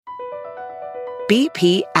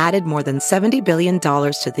BP added more than $70 billion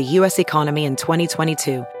to the U.S. economy in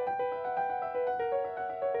 2022.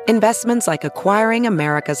 Investments like acquiring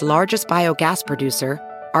America's largest biogas producer,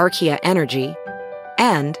 Archaea Energy,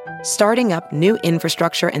 and starting up new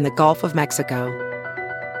infrastructure in the Gulf of Mexico.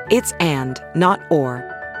 It's and, not or.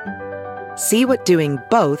 See what doing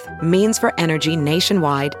both means for energy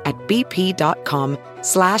nationwide at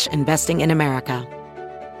bp.com/investing in America.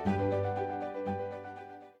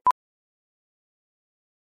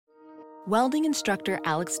 Welding instructor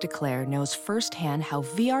Alex DeClaire knows firsthand how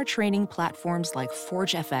VR training platforms like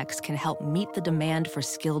ForgeFX can help meet the demand for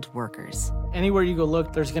skilled workers. Anywhere you go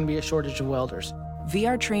look, there's going to be a shortage of welders.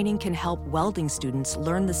 VR training can help welding students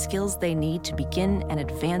learn the skills they need to begin and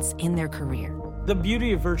advance in their career. The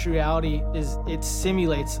beauty of virtual reality is it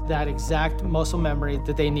simulates that exact muscle memory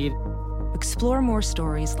that they need. Explore more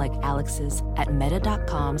stories like Alex's at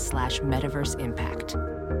meta.com/metaverseimpact.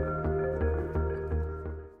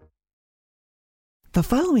 The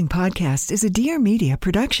following podcast is a Dear Media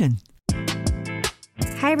production.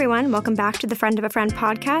 Hi, everyone. Welcome back to the Friend of a Friend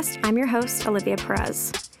podcast. I'm your host, Olivia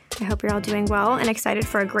Perez. I hope you're all doing well and excited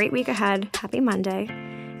for a great week ahead. Happy Monday.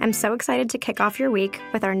 I'm so excited to kick off your week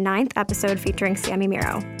with our 9th episode featuring Sami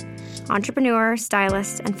Miro, entrepreneur,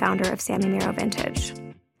 stylist, and founder of Sami Miro Vintage.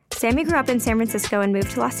 Sami grew up in San Francisco and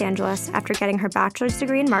moved to Los Angeles after getting her bachelor's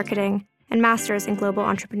degree in marketing and master's in global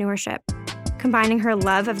entrepreneurship. Combining her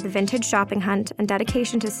love of the vintage shopping hunt and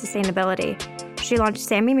dedication to sustainability, she launched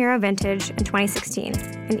Sami Miro Vintage in 2016,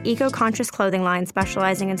 an eco-conscious clothing line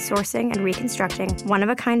specializing in sourcing and reconstructing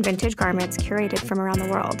one-of-a-kind vintage garments curated from around the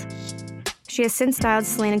world. She has since styled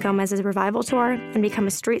Selena Gomez's Revival Tour and become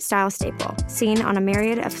a street style staple, seen on a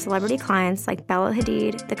myriad of celebrity clients like Bella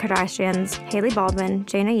Hadid, the Kardashians, Hailey Baldwin,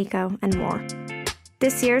 Jane Aiko, and more.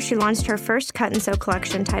 This year, she launched her first cut-and-sew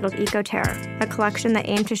collection titled Eco Terror, a collection that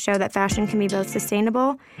aimed to show that fashion can be both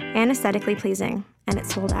sustainable and aesthetically pleasing, and it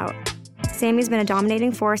sold out. Sami's been a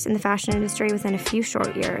dominating force in the fashion industry within a few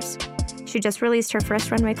short years. She just released her first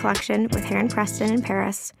runway collection with Heron Preston in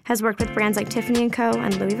Paris, has worked with brands like Tiffany & Co.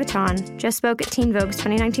 and Louis Vuitton, just spoke at Teen Vogue's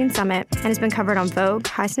 2019 summit, and has been covered on Vogue,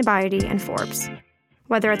 High Snobiety, and Forbes.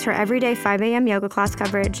 Whether it's her everyday 5 a.m. yoga class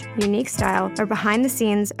coverage, unique style, or behind the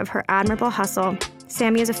scenes of her admirable hustle,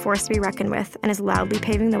 Sami is a force to be reckoned with and is loudly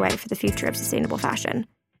paving the way for the future of sustainable fashion.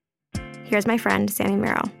 Here's my friend, Sami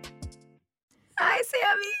Miro. Hi,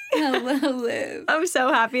 Sami. Hello, Liv. I'm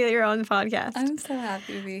so happy that you're on the podcast. I'm so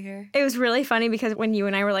happy to be here. It was really funny because when you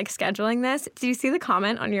and I were scheduling this, did you see the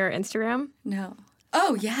comment on your Instagram? No.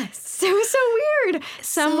 Oh, yes. It was so weird.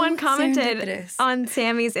 Someone commented serendipitous. on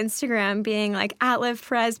Sami's Instagram being like, @Liv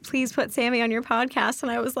Perez, please put Sami on your podcast. And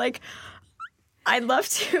I was like, I'd love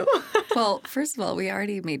to. Well, first of all, we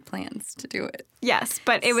already made plans to do it. Yes,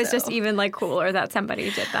 but it was just even cooler that somebody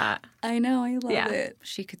did that. I know. I love it.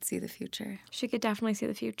 She could see the future. She could definitely see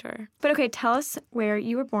the future. But okay, tell us where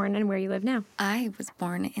you were born and where you live now. I was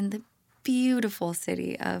born in the beautiful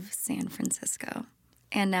city of San Francisco,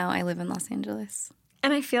 and now I live in Los Angeles.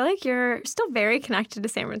 And I feel like you're still very connected to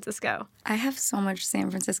San Francisco. I have so much San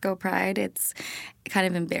Francisco pride. It's kind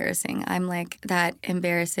of embarrassing. I'm like that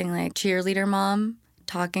embarrassing cheerleader mom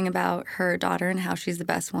talking about her daughter and how she's the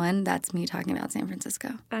best one. That's me talking about San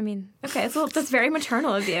Francisco. I mean, okay, that's very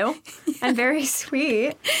maternal of you and very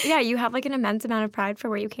sweet. Yeah, you have an immense amount of pride for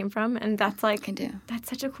where you came from, and that's I do. That's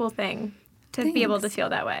such a cool thing. To be able to feel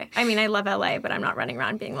that way. I mean, I love LA, but I'm not running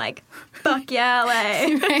around being like, fuck yeah,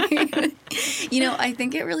 LA. Right. I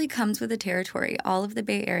think it really comes with the territory. All of the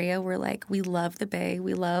Bay Area, we're we love the Bay.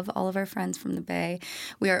 We love all of our friends from the Bay.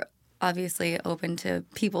 We are obviously open to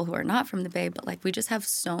people who are not from the Bay, but we just have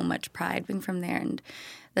so much pride being from there. And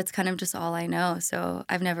that's kind of just all I know. So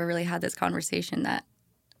I've never really had this conversation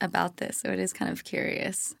about this. So it is kind of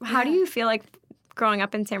curious. How do you feel like growing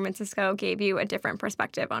up in San Francisco gave you a different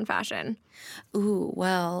perspective on fashion? Ooh,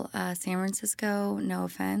 well, San Francisco, no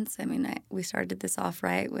offense. I mean, we started this off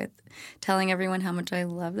right with telling everyone how much I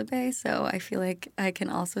love the Bay, so I feel like I can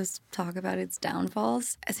also talk about its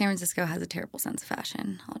downfalls. San Francisco has a terrible sense of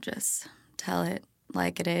fashion. I'll just tell it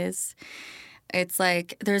like it is. It's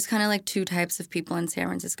there's kind of two types of people in San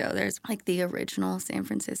Francisco. There's the original San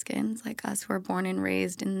Franciscans, like us who are born and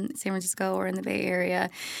raised in San Francisco or in the Bay Area,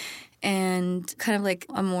 and kind of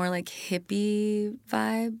a more hippie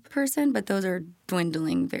vibe person, but those are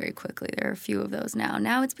dwindling very quickly. There are a few of those now.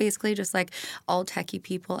 Now it's basically just all techie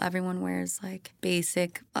people. Everyone wears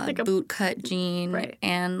basic boot cut jean right.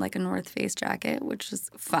 and a North Face jacket, which is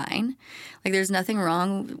fine. There's nothing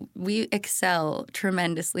wrong. We excel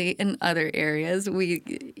tremendously in other areas. You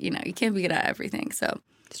can't be good at everything. So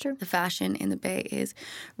it's true. The fashion in the Bay is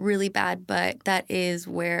really bad, but that is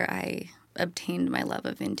where I obtained my love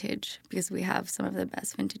of vintage because we have some of the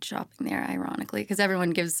best vintage shopping there, ironically, because everyone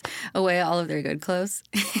gives away all of their good clothes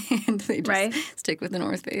and they just stick with the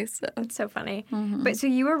North Face. So. That's so funny. But so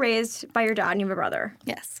you were raised by your dad and you have a brother.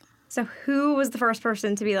 Yes. So who was the first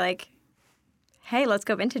person to be like, hey, let's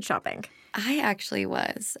go vintage shopping? I actually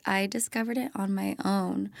was. I discovered it on my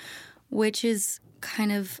own, which is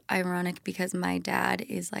kind of ironic because my dad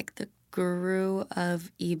is like the guru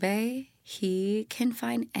of eBay. He can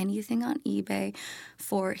find anything on eBay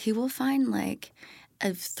he will find like a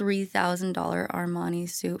 $3,000 Armani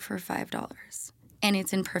suit for $5. And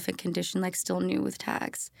it's in perfect condition, like still new with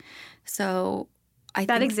tags. So I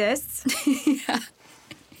that think... exists? Yeah.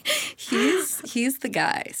 He's the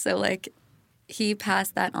guy. So like he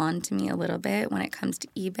passed that on to me a little bit when it comes to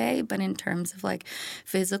eBay, but in terms of like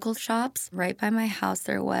physical shops, right by my house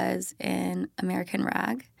there was an American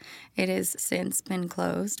Rag. It has since been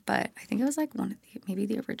closed, but I think it was like maybe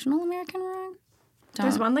the original American Rag.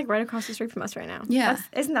 There's one like right across the street from us right now. Yeah.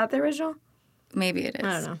 Isn't that the original? Maybe it is.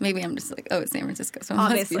 I don't know. Maybe I'm just like, oh, it's San Francisco, so it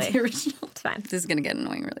obviously must be the original. It's fine. This is going to get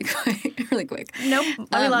annoying really quick. Nope.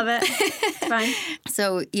 I love it. It's fine.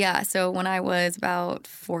 So, yeah. So when I was about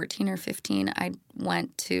 14 or 15, I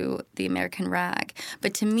went to the American Rag.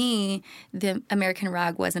 But to me, the American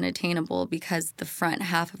Rag wasn't attainable because the front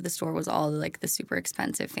half of the store was all like the super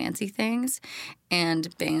expensive fancy things.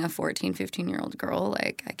 And being a 14, 15-year-old girl,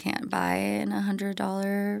 like I can't buy an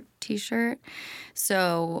 $100 T-shirt.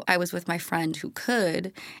 So I was with my friend who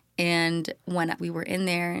could. And when we were in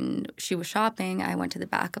there and she was shopping, I went to the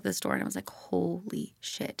back of the store and I was like, holy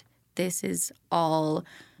shit, this is all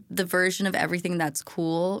the version of everything that's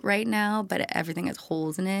cool right now, but everything has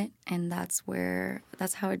holes in it. And that's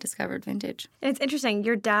how I discovered vintage. And it's interesting.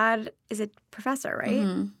 Your dad is a professor, right?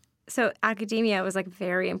 Mm-hmm. So academia was like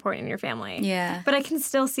very important in your family. Yeah. But I can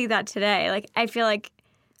still see that today. Like I feel like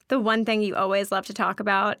the one thing you always love to talk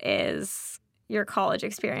about is your college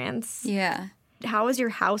experience. Yeah. How was your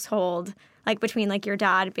household, like between like your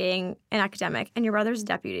dad being an academic and your brother's a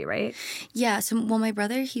deputy, right? Yeah. So, my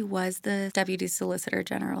brother, he was the Deputy Solicitor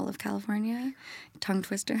General of California. Tongue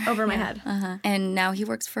twister. Over my head. Uh-huh. And now he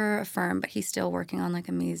works for a firm, but he's still working on like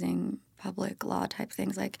amazing public law type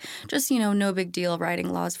things, like just, no big deal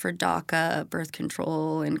writing laws for DACA, birth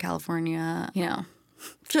control in California,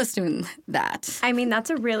 just doing that. I mean,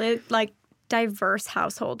 that's a really like diverse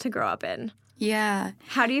household to grow up in. Yeah.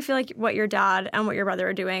 How do you feel like what your dad and what your brother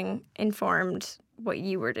are doing informed what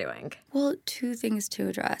you were doing? Well, two things to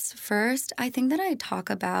address. First, I think that I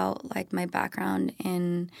talk about like my background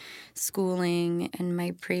in schooling and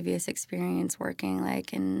my previous experience working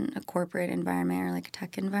like in a corporate environment or like a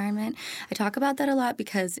tech environment. I talk about that a lot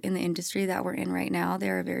because in the industry that we're in right now,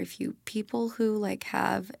 there are very few people who like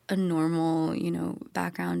have a normal,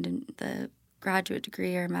 background in the graduate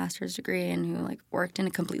degree or master's degree and who like worked in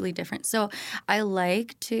a completely different. So I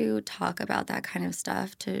like to talk about that kind of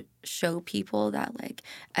stuff to show people that like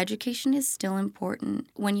education is still important.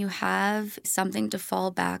 When you have something to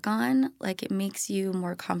fall back on, like it makes you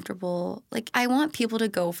more comfortable. Like I want people to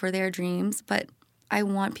go for their dreams, but I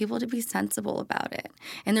want people to be sensible about it.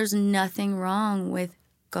 And there's nothing wrong with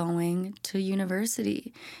going to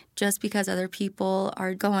university just because other people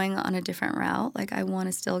are going on a different route. Like I want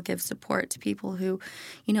to still give support to people who,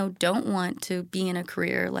 don't want to be in a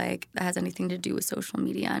career like that has anything to do with social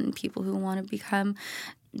media and people who want to become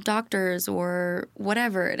doctors or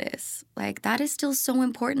whatever it is. Like that is still so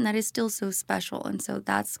important. That is still so special. And so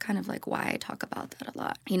that's kind of like why I talk about that a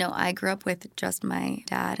lot. I grew up with just my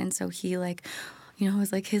dad. And so he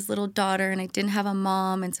was like his little daughter and I didn't have a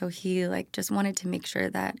mom. And so he like just wanted to make sure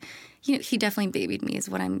that, he definitely babied me is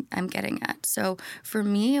what I'm getting at. So for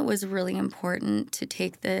me, it was really important to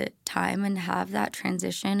take the time and have that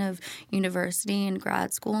transition of university and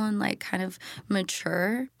grad school and like kind of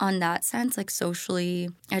mature on that sense, like socially,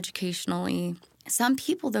 educationally. Some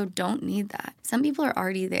people, though, don't need that. Some people are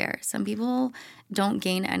already there. Some people don't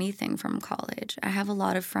gain anything from college. I have a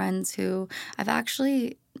lot of friends who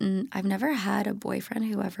I've never had a boyfriend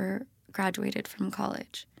who ever graduated from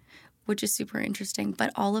college, which is super interesting.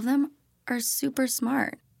 But all of them are super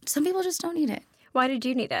smart. Some people just don't need it. Why did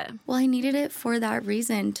you need it? Well, I needed it for that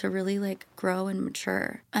reason, to really like grow and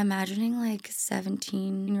mature. Imagining like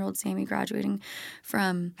 17-year-old Sami graduating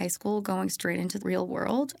from high school, going straight into the real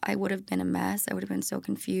world, I would have been a mess. I would have been so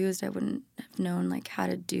confused. I wouldn't have known like how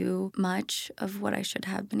to do much of what I should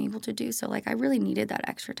have been able to do. So like I really needed that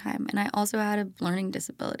extra time. And I also had a learning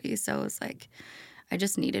disability. So it was like I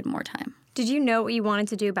just needed more time. Did you know what you wanted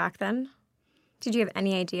to do back then? Did you have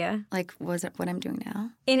any idea? Like, was it what I'm doing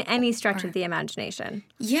now? In any stretch of the imagination?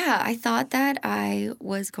 Yeah, I thought that I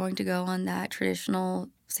was going to go on that traditional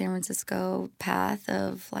San Francisco path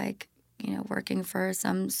of like, you know, working for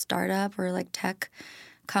some startup or like tech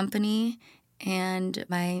company. And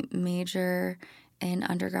my major in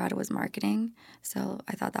undergrad was marketing. So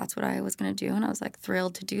I thought that's what I was going to do. And I was like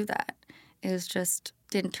thrilled to do that. It was just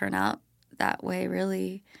didn't turn out that way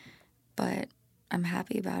really, but I'm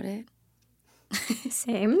happy about it.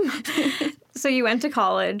 Same. So you went to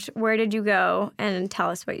college. Where did you go? And tell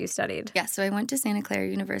us what you studied. Yeah, so I went to Santa Clara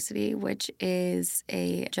University, which is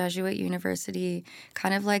a Jesuit university,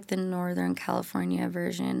 kind of like the Northern California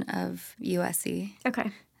version of USC.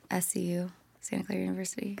 Okay. SCU, Santa Clara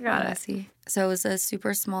University. Got USC. So it was a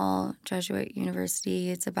super small Jesuit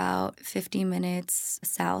university. It's about 50 minutes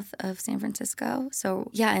south of San Francisco. So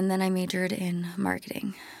yeah, and then I majored in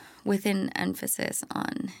marketing with an emphasis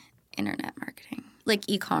on internet marketing, like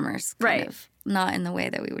e-commerce, kind of, not in the way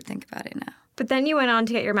that we would think about it now. But then you went on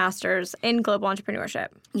to get your master's in global entrepreneurship.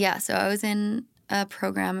 Yeah, so I was in a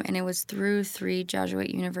program, and it was through 3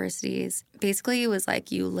 Jesuit universities. Basically, it was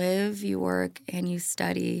like you live, you work, and you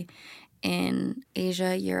study in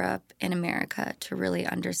Asia, Europe, and America to really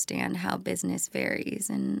understand how business varies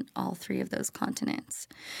in all 3 of those continents.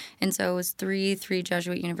 And so it was three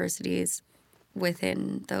Jesuit universities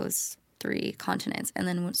within those 3 continents. And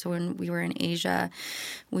then so when we were in Asia,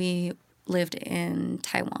 we lived in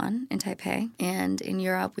Taiwan, in Taipei. And in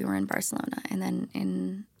Europe, we were in Barcelona. And then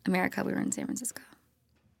in America, we were in San Francisco.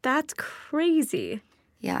 That's crazy.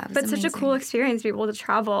 Yeah, it was But amazing. such a cool experience to be able to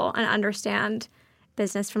travel and understand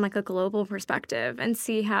business from like a global perspective and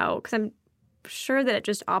see how, because I'm sure that it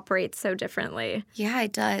just operates so differently. Yeah,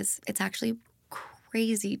 it does. It's actually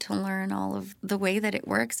crazy to learn all of the way that it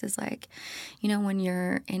works is like, you know, when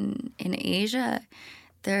you're in Asia,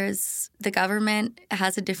 the government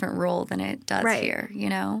has a different role than it does here, you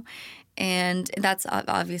know? And that's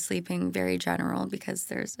obviously being very general because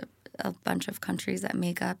there's a bunch of countries that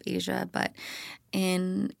make up Asia. But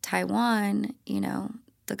in Taiwan, you know,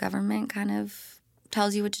 the government kind of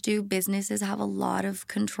tells you what to do. Businesses have a lot of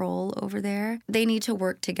control over there. They need to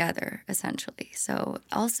work together, essentially. So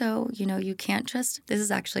also, you know, you can't just, this is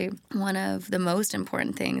actually one of the most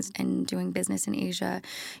important things in doing business in Asia.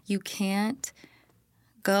 You can't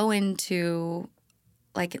go into,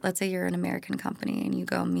 like, let's say you're an American company and you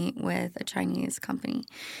go meet with a Chinese company.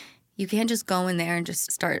 You can't just go in there and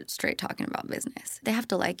just start straight talking about business. They have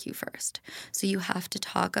to like you first. So you have to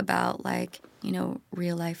talk about, like, you know,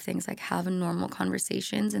 real life things, like having normal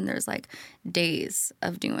conversations. And there's like days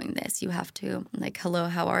of doing this. You have to, like, hello,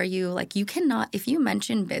 how are you? Like, you cannot, if you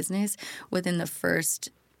mention business within the first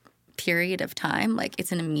period of time, like,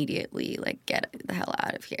 it's an immediately, like, get the hell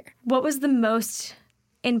out of here. What was the most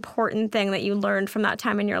important thing that you learned from that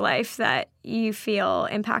time in your life that you feel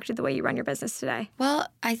impacted the way you run your business today? Well,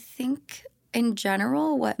 I think in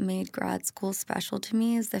general, what made grad school special to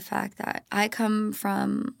me is the fact that I come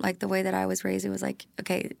from, like, the way that I was raised. It was like,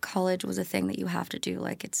 okay, college was a thing that you have to do.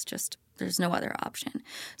 Like, it's just, there's no other option.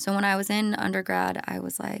 So when I was in undergrad, I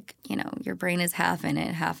was like, you know, your brain is half in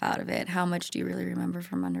it, half out of it. How much do you really remember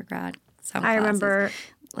from undergrad? Some classes. remember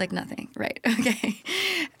Like nothing, right? Okay.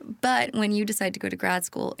 But when you decide to go to grad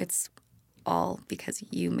school, it's all because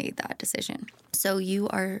you made that decision. So you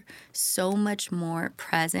are so much more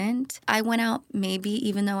present. I went out, maybe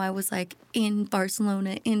even though I was like in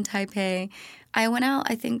Barcelona, in Taipei, I went out,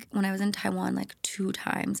 I think when I was in Taiwan, like 2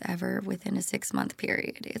 times ever within a 6-month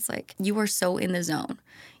period. It's like you are so in the zone.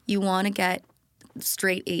 You want to get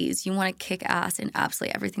straight A's. You want to kick ass in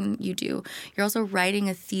absolutely everything you do. You're also writing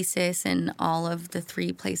a thesis in all of the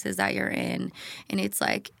 3 places that you're in. And it's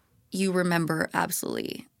like you remember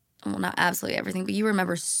absolutely, well, not absolutely everything, but you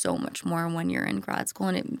remember so much more when you're in grad school,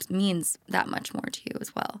 and it means that much more to you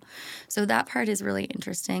as well. So that part is really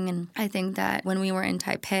interesting. And I think that when we were in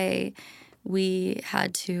Taipei, we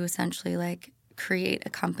had to essentially, like, create a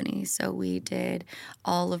company. So we did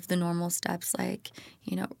all of the normal steps, like,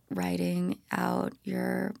 you know, writing out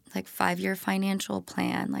your, like, 5-year financial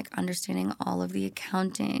plan, like understanding all of the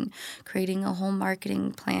accounting, creating a whole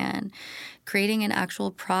marketing plan, creating an actual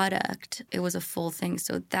product. It was a full thing.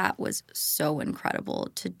 So that was so incredible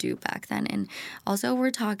to do back then. And also we're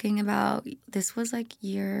talking about, this was like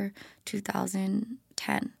year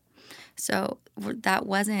 2010. So that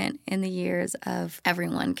wasn't in the years of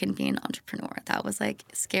everyone can be an entrepreneur. That was like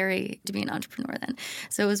scary to be an entrepreneur then.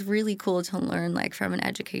 So it was really cool to learn, like, from an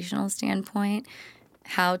educational standpoint,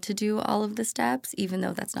 how to do all of the steps, even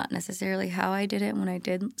though that's not necessarily how I did it when I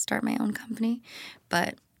did start my own company.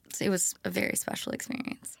 But it was a very special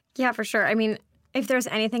experience. Yeah, for sure. I mean, if there's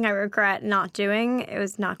anything I regret not doing, it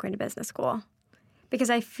was not going to business school. Because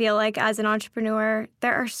I feel like as an entrepreneur,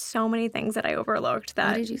 there are so many things that I overlooked.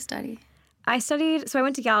 That What did you study? I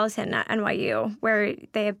went to Gallatin at NYU, where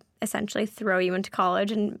they essentially throw you into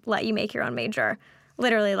college and let you make your own major.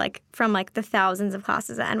 Literally, like, from, like, the thousands of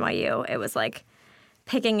classes at NYU, it was, like,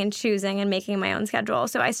 picking and choosing and making my own schedule.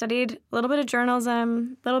 So I studied a little bit of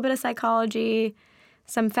journalism, a little bit of psychology,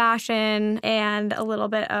 some fashion, and a little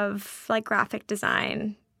bit of, like, graphic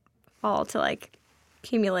design, all to, like,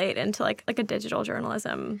 accumulate into, like a digital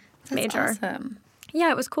journalism major. That's awesome. Yeah,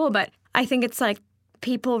 it was cool, but I think it's, like,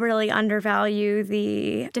 people really undervalue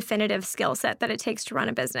the definitive skill set that it takes to run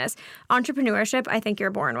a business. Entrepreneurship, I think you're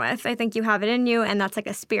born with. I think you have it in you, and that's like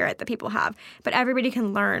a spirit that people have. But everybody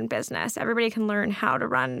can learn business. Everybody can learn how to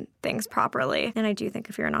run things properly. And I do think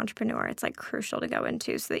if you're an entrepreneur, it's like crucial to go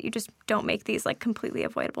into so that you just don't make these like completely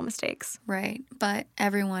avoidable mistakes. Right. But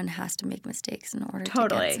everyone has to make mistakes in order to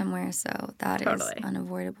get somewhere. So that is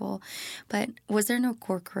unavoidable. But was there no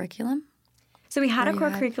core curriculum? So we had a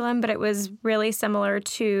core curriculum, but it was really similar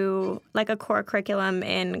to like a core curriculum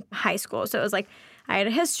in high school. So it was like I had a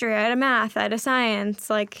history, I had a math, I had a science.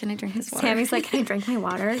 Like, can I drink this water? Sammy's like, can I drink my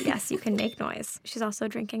water? Yes, you can make noise. She's also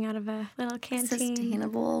drinking out of a little canteen.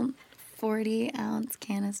 Sustainable 40-ounce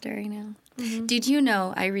canister, Mm-hmm. Did you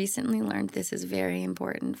know, I recently learned this is very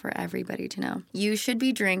important for everybody to know. You should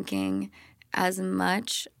be drinking as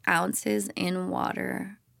much ounces in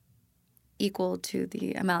water equal to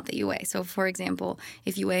the amount that you weigh. So, for example,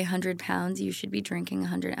 if you weigh 100 pounds, you should be drinking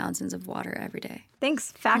 100 ounces of water every day.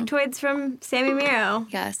 Thanks. Factoids from Sami Miro.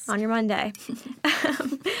 Yes. On your Monday.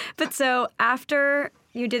 But so after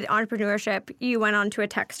you did entrepreneurship, you went on to a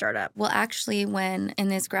tech startup. Well, actually, when in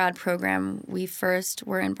this grad program, we first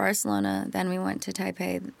were in Barcelona, then we went to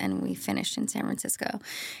Taipei, and we finished in San Francisco.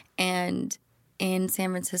 And in San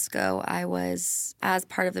Francisco, I was, as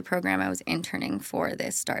part of the program, I was interning for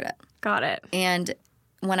this startup. Got it. And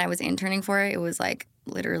when I was interning for it, it was like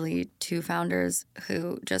literally two founders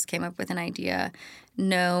who just came up with an idea.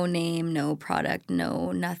 No name, no product,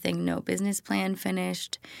 no nothing, no business plan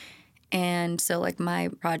finished. And so like my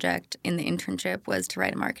project in the internship was to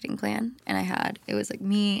write a marketing plan. And it was like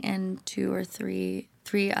me and two or three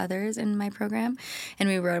others in my program, and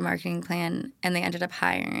we wrote a marketing plan, and they ended up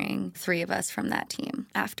hiring 3 of us from that team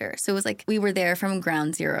after. So it was like we were there from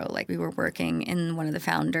ground zero. Like we were working in one of the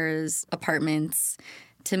founders' apartments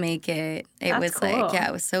to make it. It was cool. Like, yeah,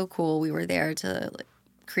 it was so cool. We were there to like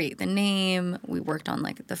create the name. We worked on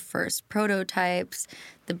like the first prototypes,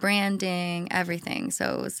 the branding, everything.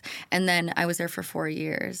 So it was, and then I was there for 4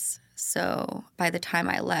 years. So by the time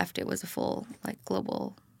I left, it was a full like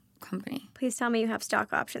global company. Please tell me you have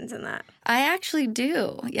stock options in that. I actually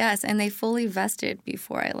do, yes, and they fully vested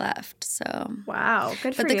before I left. So wow,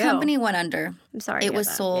 good for you. But the company went under. I'm sorry. It was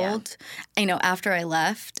sold. Yeah. After I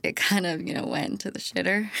left, it kind of went to the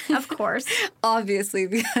shitter. Of course, obviously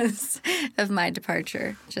because of my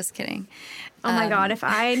departure. Just kidding. Oh my God! If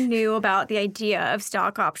I knew about the idea of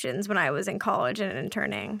stock options when I was in college and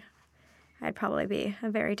interning, I'd probably be a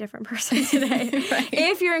very different person today. Right.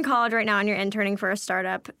 If you're in college right now and you're interning for a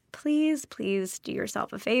startup, please do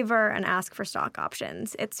yourself a favor and ask for stock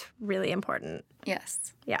options. It's really important.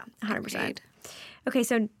 Yes. Yeah, 100%. Agreed. Okay,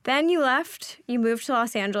 so then you left, you moved to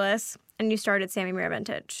Los Angeles, and you started Sami Miro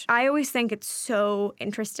Vintage. I always think it's so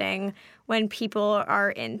interesting when people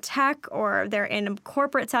are in tech or they're in a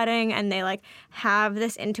corporate setting and they like have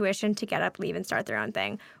this intuition to get up, leave, and start their own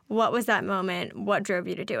thing. What was that moment? What drove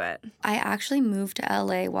you to do it? I actually moved to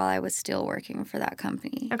LA while I was still working for that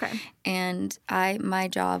company. Okay. And my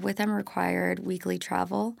job with them required weekly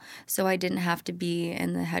travel, so I didn't have to be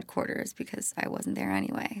in the headquarters because I wasn't there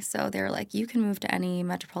anyway. So they were like, you can move to any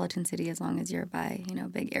metropolitan city as long as you're by,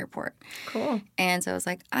 big airport. Cool. And so I was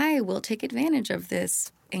like, I will take advantage of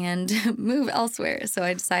this and move elsewhere. So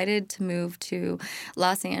I decided to move to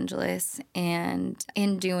Los Angeles, and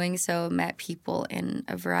in doing so, met people in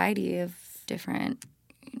a variety of different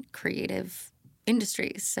creative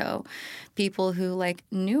industries. So people who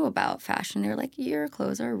knew about fashion, they're like, your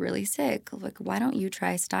clothes are really sick. Like, why don't you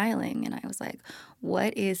try styling? And I was like,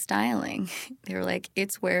 what is styling? They were like,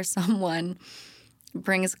 it's where someone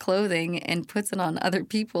brings clothing and puts it on other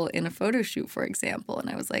people in a photo shoot, for example. And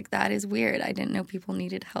I was like, that is weird. I didn't know people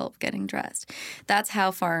needed help getting dressed. That's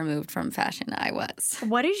how far removed from fashion I was.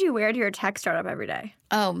 What did you wear to your tech startup every day?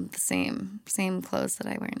 Oh, the same clothes that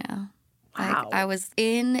I wear now. Wow. I was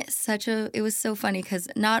in it was so funny because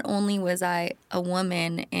not only was I a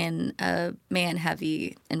woman in a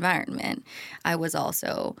man-heavy environment, I was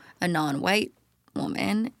also a non-white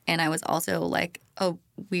woman, and I was also like a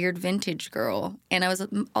weird vintage girl, and I was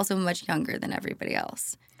also much younger than everybody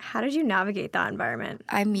else. How did you navigate that environment?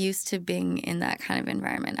 I'm used to being in that kind of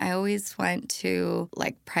environment. I always went to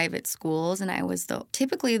like private schools, and I was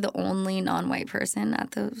typically the only non-white person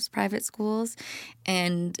at those private schools.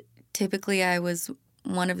 And typically I was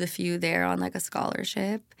one of the few there on like a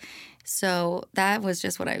scholarship. So that was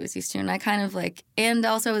just what I was used to. And I kind of like, and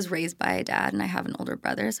also I was raised by a dad and I have an older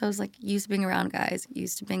brother. So I was like used to being around guys,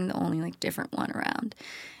 used to being the only like different one around,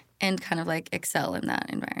 and kind of like excel in that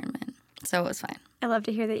environment. So it was fine. I love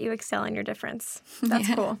to hear that you excel in your difference.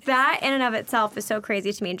 That's cool. That in and of itself is so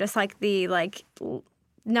crazy to me. Just like the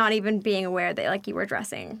not even being aware that like you were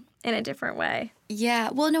dressing in a different way.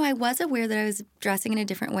 Yeah. Well, no, I was aware that I was dressing in a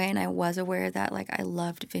different way, and I was aware that like I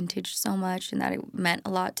loved vintage so much and that it meant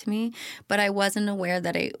a lot to me. But I wasn't aware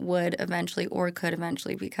that it would eventually or could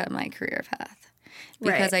eventually become my career path.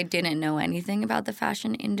 Because I didn't know anything about the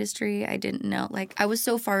fashion industry. I didn't know, like, I was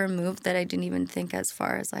so far removed that I didn't even think as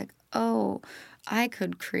far as like, oh, I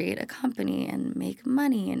could create a company and make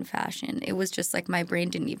money in fashion. It was just like my brain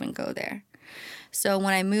didn't even go there. So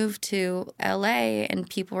when I moved to LA and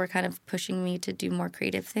people were kind of pushing me to do more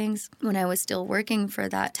creative things, when I was still working for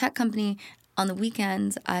that tech company, on the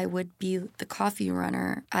weekends, I would be the coffee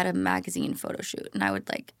runner at a magazine photo shoot. And I would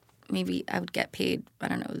like, maybe I would get paid, I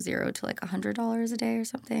don't know, $0 to like $100 a day or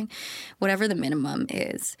something, whatever the minimum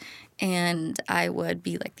is. And I would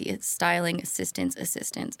be like the styling assistants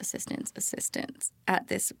at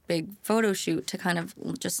this big photo shoot to kind of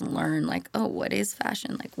just learn like, oh, what is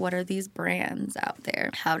fashion? Like, what are these brands out there?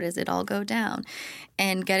 How does it all go down?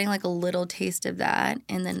 And getting like a little taste of that.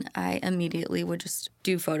 And then I immediately would just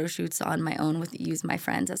do photo shoots on my own use my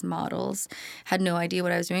friends as models. Had no idea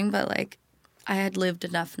what I was doing, but like, I had lived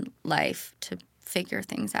enough life to figure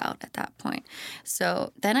things out at that point.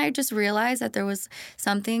 So then I just realized that there was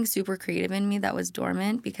something super creative in me that was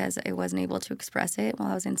dormant because I wasn't able to express it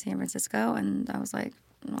while I was in San Francisco. And I was like,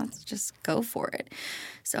 let's just go for it.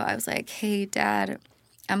 So I was like, hey, Dad,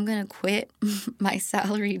 I'm going to quit my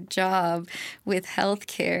salaried job with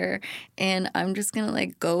healthcare, and I'm just going to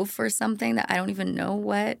like go for something that I don't even know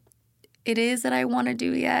what it is that I want to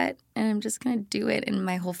do yet, and I'm just going to do it. And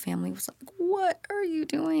my whole family was like, what are you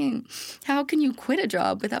doing? How can you quit a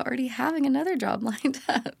job without already having another job lined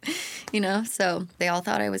up? So they all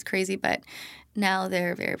thought I was crazy, but now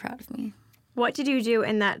they're very proud of me. What did you do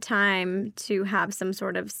in that time to have some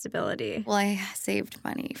sort of stability? Well, I saved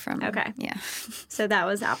money from... Okay. Yeah. So that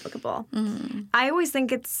was applicable. Mm-hmm. I always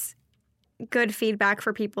think it's good feedback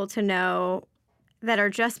for people to know that are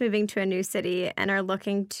just moving to a new city and are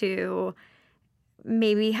looking to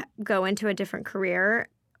maybe go into a different career.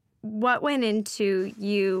 What went into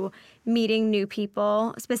you meeting new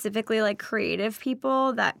people, specifically like creative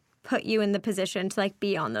people that put you in the position to like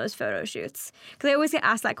be on those photo shoots? Because I always get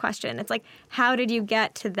asked that question. It's like, how did you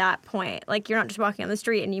get to that point? Like, you're not just walking on the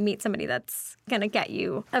street and you meet somebody that's going to get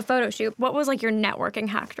you a photo shoot. What was like your networking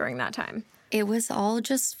hack during that time? It was all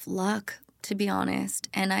just luck, to be honest.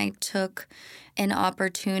 And I took an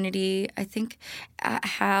opportunity. I think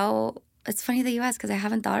it's funny that you asked, because I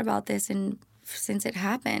haven't thought about this since it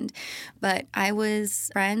happened. But I was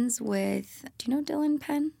friends with, do you know Dylan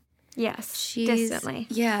Penn? Yes, distantly.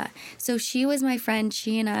 Yeah. So she was my friend.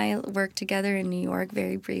 She and I worked together in New York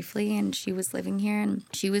very briefly, and she was living here, and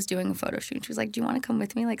she was doing a photo shoot. She was like, do you want to come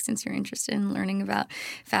with me, like, since you're interested in learning about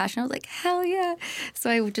fashion? I was like, hell yeah. So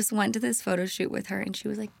I just went to this photo shoot with her, and she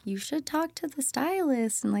was like, you should talk to the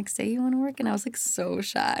stylist and, like, say you want to work. And I was, like, so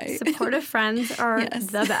shy. Supportive friends are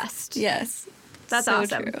the best. Yes. That's so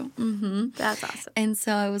awesome. True. Mm-hmm. That's awesome. And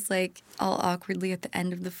so I was like, all awkwardly at the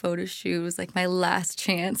end of the photo shoot, it was like my last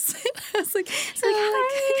chance. I was like, hi,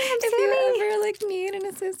 if you ever like need an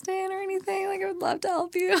assistant or anything, like I would love to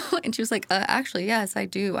help you. And she was like, actually, yes, I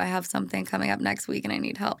do. I have something coming up next week and I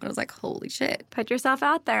need help. And I was like, holy shit. Put yourself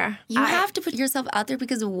out there. You have to put yourself out there,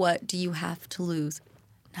 because what do you have to lose?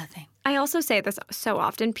 Nothing. I also say this so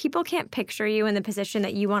often. People can't picture you in the position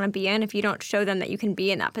that you want to be in if you don't show them that you can be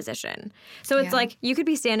in that position. So it's like you could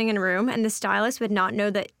be standing in a room and the stylist would not know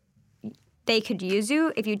that they could use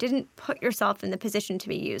you if you didn't put yourself in the position to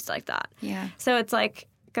be used like that. Yeah. So it's like,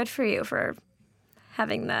 good for you for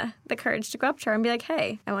having the courage to go up to her and be like,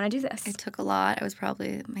 hey, I want to do this. It took a lot.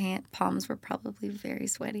 My palms were probably very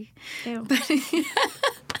sweaty. Ew.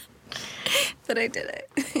 But I did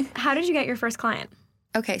it. How did you get your first client?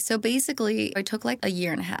 Okay, so basically, I took like a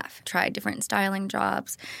year and a half, tried different styling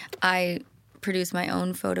jobs. I produced my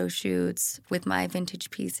own photo shoots with my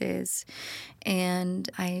vintage pieces, and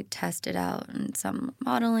I tested out in some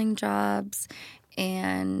modeling jobs,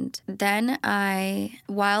 And then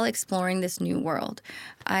while exploring this new world,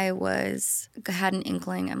 I had an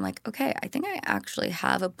inkling. I'm like, okay, I think I actually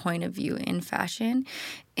have a point of view in fashion.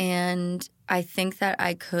 And I think that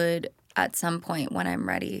I could, at some point when I'm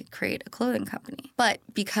ready, create a clothing company. But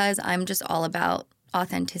because I'm just all about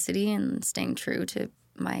authenticity and staying true to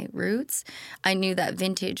my roots, I knew that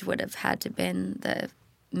vintage would have had to been the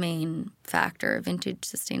main factor. Vintage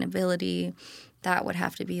sustainability, that would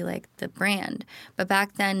have to be like the brand. But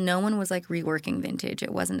back then, no one was like reworking vintage.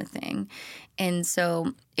 It wasn't a thing. And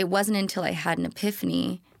so it wasn't until I had an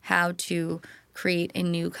epiphany how to create a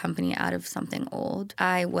new company out of something old.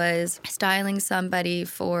 I was styling somebody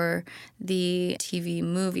for the TV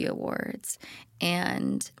Movie Awards,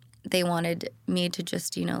 and they wanted me to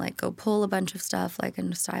just, like go pull a bunch of stuff like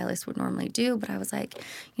a stylist would normally do. But I was like,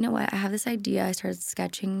 you know what? I have this idea. I started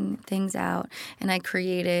sketching things out, and I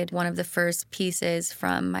created one of the first pieces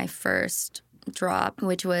from my first drop,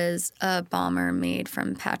 which was a bomber made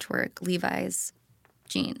from patchwork Levi's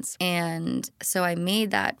jeans. And so I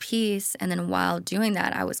made that piece, and then while doing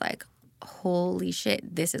that, I was like, holy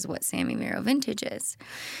shit, this is what Sami Miro vintage is.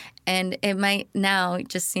 And it might now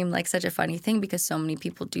just seem like such a funny thing because so many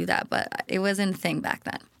people do that, but it wasn't a thing back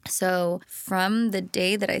then. So from the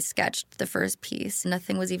day that I sketched the first piece,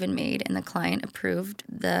 nothing was even made, and the client approved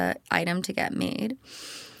the item to get made.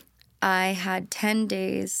 I had 10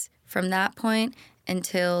 days from that point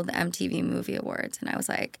until the MTV Movie Awards. And I was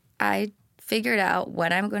like, I figured out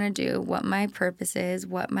what I'm going to do, what my purpose is,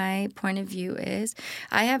 what my point of view is.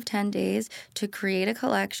 I have 10 days to create a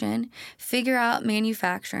collection, figure out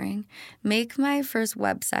manufacturing, make my first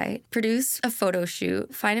website, produce a photo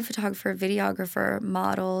shoot, find a photographer, videographer,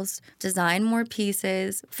 models, design more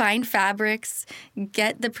pieces, find fabrics,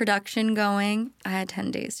 get the production going. I had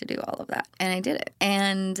 10 days to do all of that, and I did it.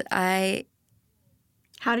 And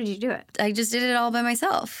How did you do it? I just did it all by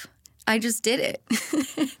myself. I just did it.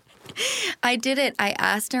 I did it. I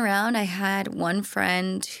asked around. I had one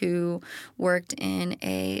friend who worked in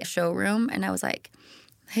a showroom, and I was like,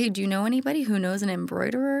 hey, do you know anybody who knows an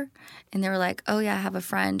embroiderer? And they were like, oh, yeah, I have a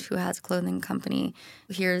friend who has a clothing company.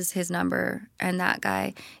 Here's his number. And that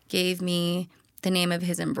guy gave me the name of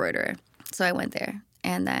his embroiderer. So I went there.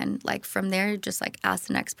 And then, from there, just, ask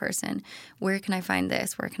the next person, where can I find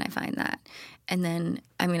this? Where can I find that? And then,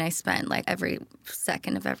 I spent, every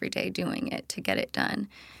second of every day doing it to get it done.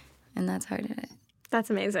 And that's how I did it. That's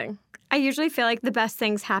amazing. I usually feel like the best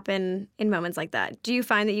things happen in moments like that. Do you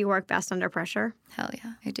find that you work best under pressure? Hell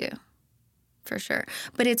yeah, I do. For sure.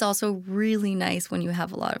 But it's also really nice when you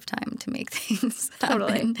have a lot of time to make things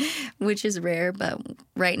happen, which is rare. But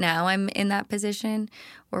right now I'm in that position.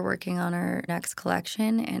 We're working on our next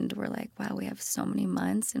collection, and we're like, wow, we have so many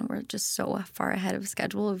months, and we're just so far ahead of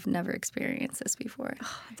schedule. We've never experienced this before.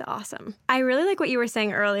 Oh, that's awesome. I really like what you were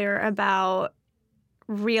saying earlier about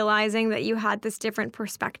realizing that you had this different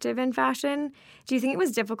perspective in fashion. Do you think it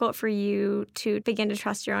was difficult for you to begin to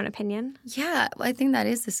trust your own opinion? Yeah, I think that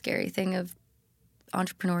is the scary thing of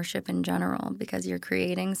entrepreneurship in general, because you're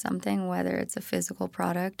creating something, whether it's a physical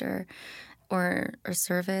product or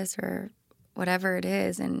service or whatever it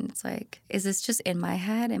is, and it's like, is this just in my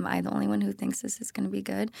head? Am I the only one who thinks this is going to be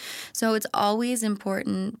good? So it's always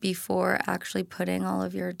important before actually putting all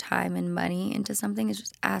of your time and money into something is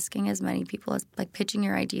just asking as many people as, pitching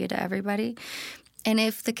your idea to everybody. And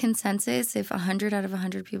if the consensus, if 100 out of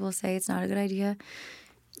 100 people say it's not a good idea,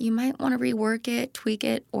 you might want to rework it, tweak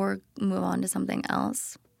it, or move on to something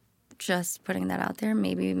else. Just putting that out there,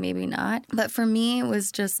 maybe, maybe not. But for me, it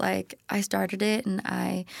was just I started it,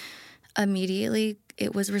 and immediately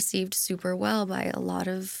it was received super well by a lot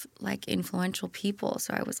of influential people.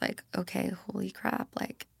 So I was like, okay, holy crap,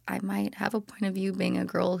 I might have a point of view being a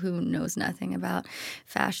girl who knows nothing about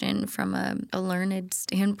fashion from a learned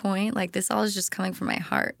standpoint. This all is just coming from my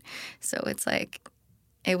heart. So it's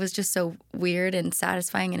it was just so weird and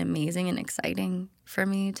satisfying and amazing and exciting for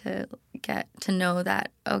me to get to know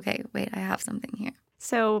that, okay, wait, I have something here.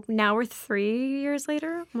 So now we're 3 years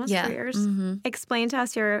later, almost 3 years. Mm-hmm. Explain to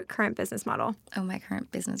us your current business model. Oh, my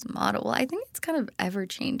current business model. Well, I think it's kind of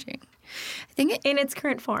ever-changing. I think in its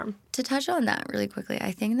current form. To touch on that really quickly,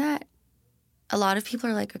 I think that a lot of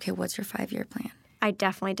people are like, okay, what's your 5-year plan? I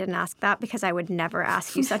definitely didn't ask that because I would never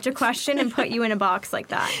ask you such a question and put you in a box like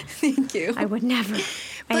that. Thank you. I would never.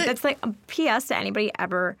 I think that's a PS to anybody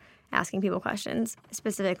ever asking people questions,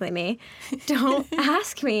 specifically me. Don't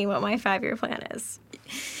ask me what my 5-year plan is.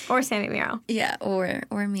 Or Sami Miro. Yeah, or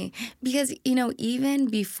me. Because, even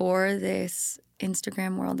before this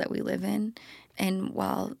Instagram world that we live in, and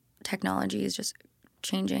while technology is just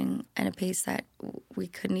changing at a pace that we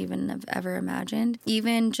couldn't even have ever imagined.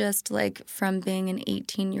 Even just like from being an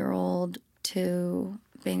 18-year-old to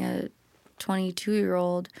being a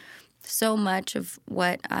 22-year-old, so much of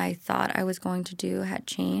what I thought I was going to do had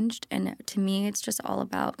changed. And to me, it's just all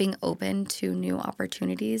about being open to new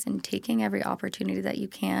opportunities and taking every opportunity that you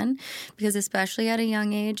can. Because especially at a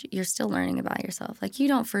young age, you're still learning about yourself. Like, you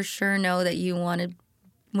don't for sure know that you wanted,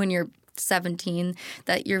 when you're 17,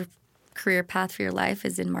 that your career path for your life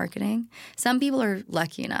is in marketing. Some people are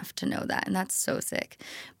lucky enough to know that, and that's so sick.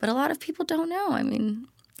 But a lot of people don't know. I mean,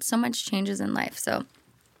 so much changes in life. So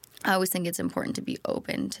I always think it's important to be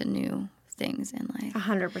open to new things in life.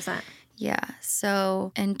 100%. Yeah.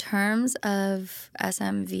 So in terms of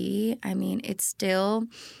SMV, I mean, it's still,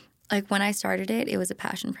 like, when I started it, it was a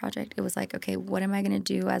passion project. It was like, okay, what am I going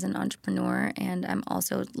to do as an entrepreneur? And I'm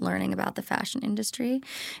also learning about the fashion industry.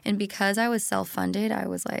 And because I was self-funded, I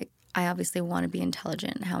was like, I obviously want to be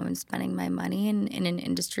intelligent in how I'm spending my money in an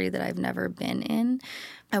industry that I've never been in.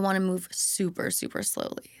 I want to move super, super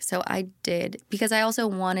slowly. So I did, because I also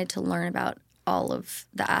wanted to learn about all of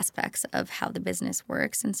the aspects of how the business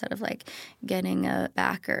works instead of like getting a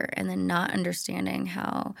backer and then not understanding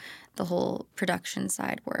how the whole production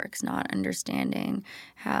side works, not understanding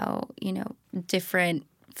how, you know, different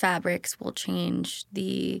fabrics will change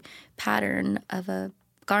the pattern of a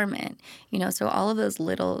garment, you know, so all of those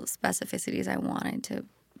little specificities I wanted to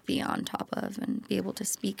be on top of and be able to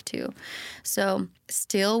speak to. So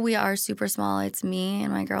still we are super small. It's me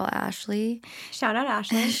and my girl Ashley. Shout out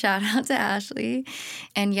Ashley. Shout out to Ashley.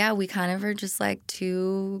 And yeah, we kind of are just like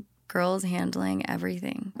two girls handling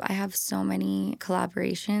everything. I have so many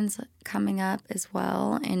collaborations coming up as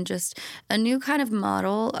well, and just a new kind of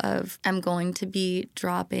model of I'm going to be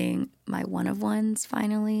dropping my one-of-ones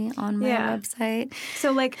finally on my website.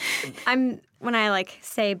 So like when I like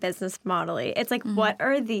say business model-y, it's like what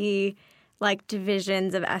are the like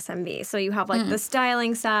divisions of SMB? So you have like the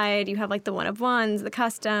styling side, you have like the one-of-ones, the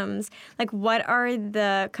customs. Like what are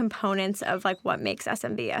the components of like what makes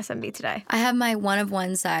SMB today? I have my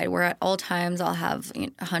one-of-one side where at all times I'll have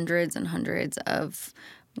hundreds and hundreds of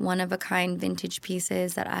one-of-a-kind vintage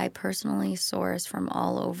pieces that I personally source from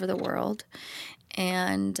all over the world.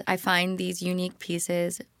 And I find these unique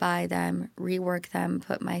pieces, buy them, rework them,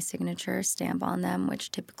 put my signature stamp on them,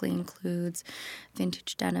 which typically includes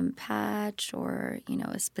vintage denim patch or, you know,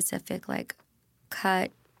 a specific like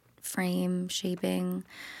cut, frame, shaping,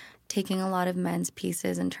 taking a lot of men's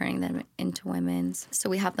pieces and turning them into women's. So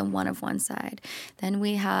we have the one-of-one side. Then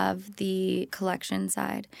we have the collection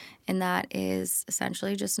side, and that is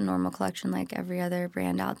essentially just a normal collection like every other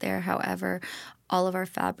brand out there. However, all of our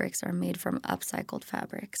fabrics are made from upcycled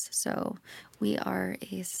fabrics. So we are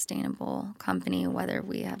a sustainable company, whether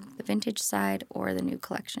we have the vintage side or the new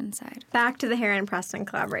collection side. Back to the Heron Preston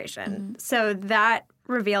collaboration. So that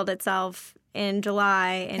revealed itself in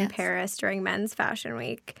July in Paris during Men's Fashion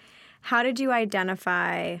Week. How did you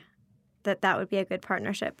identify that would be a good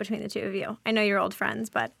partnership between the two of you? I know you're old friends,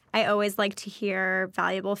 but I always like to hear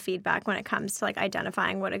valuable feedback when it comes to like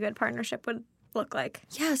identifying what a good partnership would look like.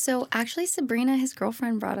 Yeah, so actually Sabrina, his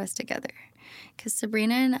girlfriend, brought us together because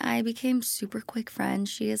Sabrina and I became super quick friends.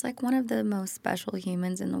 She is like one of the most special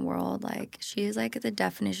humans in the world. Like, she is like the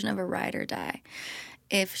definition of a ride or die.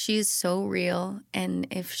 If she's so real and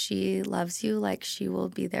if she loves you, like, she will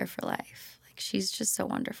be there for life. She's just so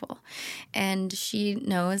wonderful. And she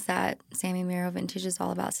knows that Sami Miro Vintage is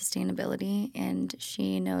all about sustainability, and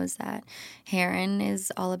she knows that Heron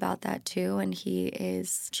is all about that too, and he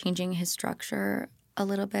is changing his structure a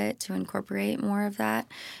little bit to incorporate more of that.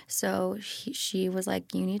 So she was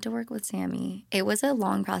like, you need to work with Sami. It was a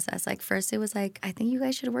long process. Like, first it was like, I think you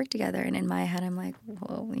guys should work together. And in my head, I'm like,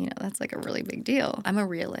 whoa, you know, that's like a really big deal. I'm a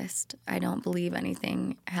realist. I don't believe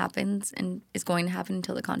anything happens and is going to happen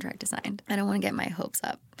until the contract is signed. I don't want to get my hopes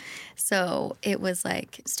up. So it was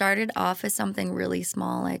like, started off as something really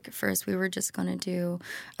small. Like, first we were just going to do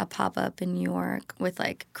a pop-up in New York with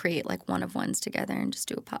like, create like one-of-ones together and just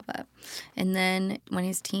do a pop-up. And then when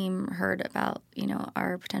his team heard about, you know,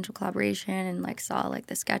 our potential collaboration and like saw like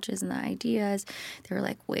the sketches and the ideas, they were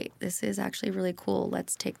like, wait, this is actually really cool.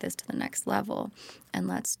 Let's take this to the next level. And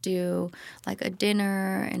let's do like a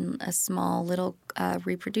dinner and a small little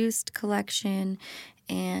reproduced collection.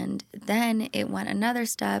 And then it went another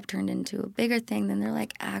step, turned into a bigger thing. Then they're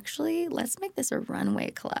like, actually, let's make this a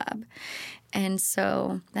runway collab. And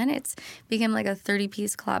so then it's became like a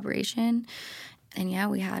 30-piece collaboration. And yeah,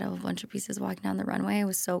 we had a bunch of pieces walking down the runway. It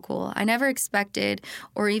was so cool. I never expected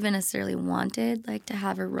or even necessarily wanted like to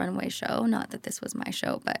have a runway show. Not that this was my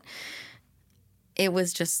show, but it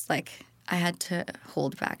was just like I had to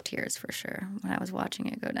hold back tears for sure when I was watching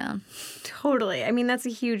it go down. Totally. I mean, that's a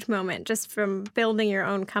huge moment just from building your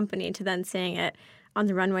own company to then seeing it on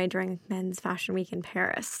the runway during Men's Fashion Week in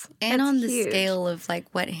Paris. And That's on the huge. scale of like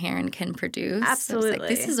what Heron can produce. Absolutely. So it's like,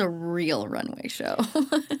 this is a real runway show.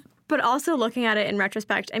 But also looking at it in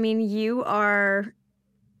retrospect, I mean, you are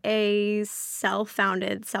a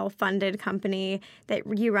self-founded, self-funded company that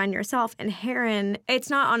you run yourself. And Heron, it's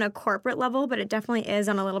not on a corporate level, but it definitely is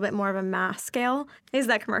on a little bit more of a mass scale. Is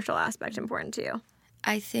that commercial aspect important to you?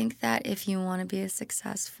 I think that if you want to be a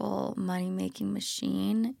successful money-making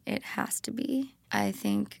machine, it has to be. I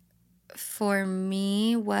think for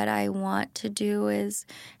me, what I want to do is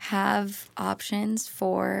have options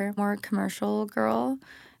for more commercial girl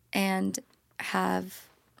and have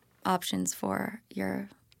options for your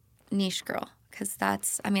niche girl. Because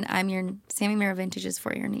that's, I mean, I'm your Sami Miro Vintage is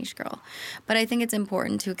for your niche girl. But I think it's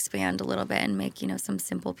important to expand a little bit and make, you know, some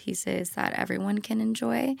simple pieces that everyone can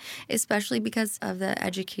enjoy, especially because of the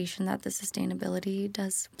education that the sustainability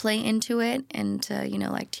does play into it, and to, you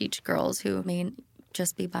know, like teach girls who may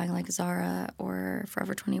just be buying like Zara or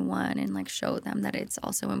Forever 21 and like show them that it's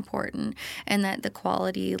also important and that the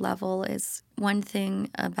quality level is one thing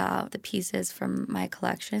about the pieces from my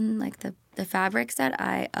collection, like the fabrics that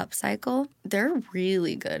I upcycle, they're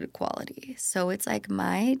really good quality. So it's like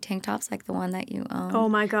my tank tops, like the one that you own. Oh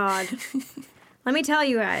my God. Let me tell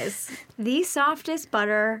you guys, the softest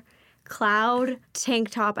butter cloud tank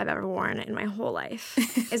top I've ever worn in my whole life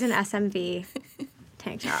is an SMV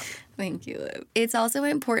tank top. Thank you, Liv. It's also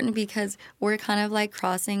important because we're kind of like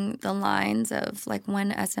crossing the lines of like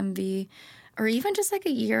when SMV, or even just like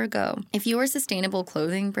a year ago, if you were a sustainable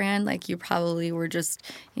clothing brand, like you probably were just,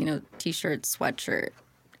 you know, t-shirt, sweatshirt,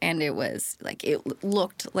 and it was like, it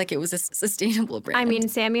looked like it was a sustainable brand. I mean,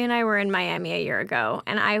 Sami and I were in Miami a year ago,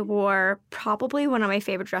 and I wore probably one of my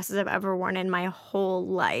favorite dresses I've ever worn in my whole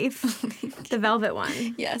life, the velvet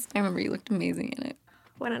one. Yes, I remember you looked amazing in it.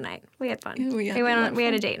 What a night. We had fun. We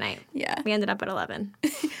had a date night. Yeah. We ended up at 11.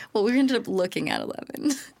 Well, we ended up looking at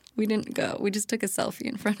 11. We didn't go. We just took a selfie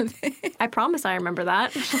in front of it. I promise I remember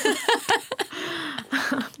that.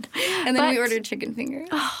 And then we ordered chicken fingers.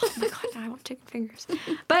 Oh, my God. I want chicken fingers.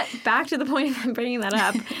 But back to the point of bringing that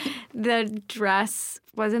up, the dress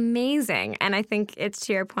was amazing. And I think it's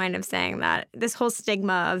to your point of saying that this whole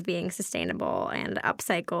stigma of being sustainable and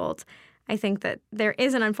upcycled, I think that there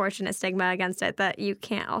is an unfortunate stigma against it that you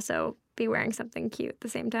can't also be wearing something cute at the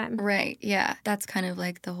same time. Right, yeah. That's kind of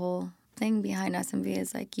like the whole thing behind SMV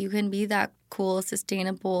is like you can be that cool,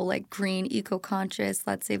 sustainable, like green, eco-conscious,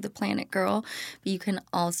 let's save the planet girl, but you can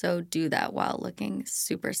also do that while looking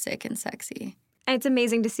super sick and sexy. And it's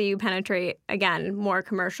amazing to see you penetrate, again, more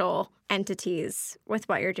commercial entities with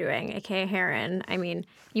what you're doing, aka Heron. I mean,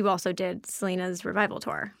 you also did Selena's Revival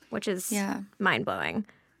Tour, which is mind-blowing.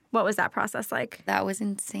 What was that process like? That was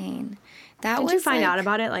insane. Did you find out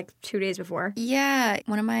about it like 2 days before? Yeah.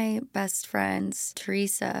 One of my best friends,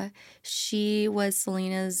 Teresa, she was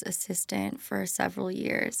Selena's assistant for several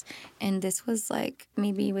years. And this was like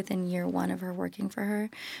maybe within year one of her working for her.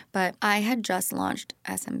 But I had just launched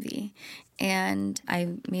SMV. And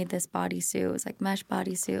I made this bodysuit. It was like mesh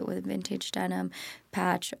bodysuit with a vintage denim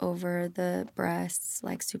patch over the breasts,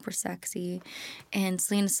 like super sexy. And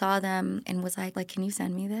Selena saw them and was like, can you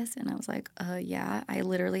send me this? And I was like, yeah. I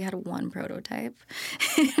literally had one prototype.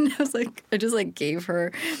 And I was like, I just like gave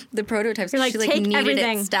her the prototypes. You're like, she like take needed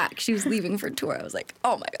everything. It stacked. She was leaving for tour. I was like,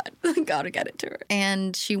 oh my God, gotta get it to her.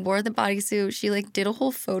 And she wore the bodysuit. She like did a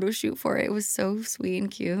whole photo shoot for it. It was so sweet and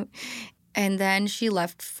cute. And then she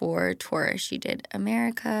left for tour. She did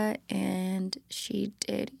America and she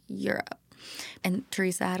did Europe. And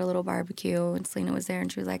Teresa had a little barbecue and Selena was there and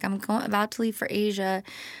she was like, I'm about to leave for Asia.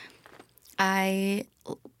 I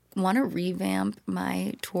want to revamp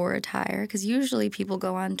my tour attire because usually people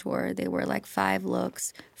go on tour, they wear like 5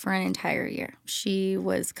 looks for an entire year. She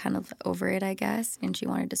was kind of over it, I guess, and she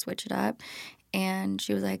wanted to switch it up. And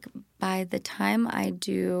she was like, by the time I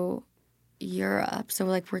do Europe, so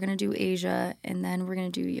like we're gonna do Asia and then we're gonna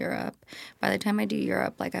do Europe. By the time I do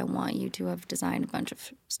Europe, like I want you to have designed a bunch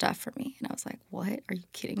of stuff for me. And I was like, what? Are you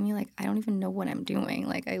kidding me? Like I don't even know what I'm doing.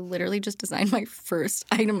 Like I literally just designed my first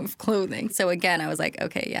item of clothing. So again, I was like,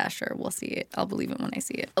 okay, yeah, sure, we'll see it. I'll believe it when I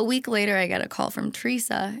see it. A week later, I got a call from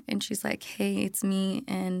Teresa and she's like, hey, it's me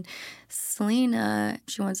and Selena.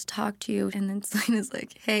 She wants to talk to you. And then Selena's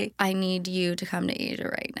like, hey, I need you to come to Asia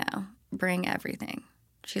right now. Bring everything.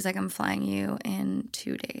 She's like, I'm flying you in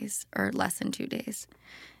 2 days or less than 2 days.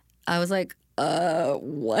 I was like,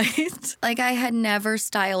 what? Like I had never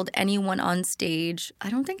styled anyone on stage.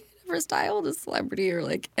 I don't think I'd ever styled a celebrity or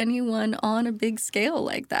like anyone on a big scale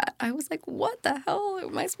like that. I was like, what the hell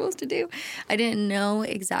am I supposed to do? I didn't know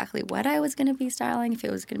exactly what I was going to be styling, if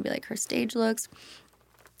it was going to be like her stage looks,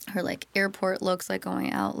 her like airport looks, like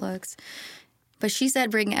going out looks. But she said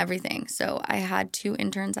bring everything. So I had 2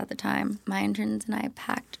 interns at the time. My interns and I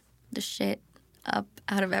packed the shit up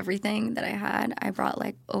out of everything that I had. I brought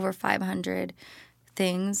like over 500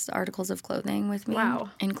 things, articles of clothing with me,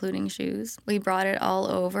 including shoes. We brought it all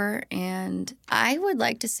over, and I would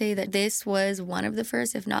like to say that this was one of the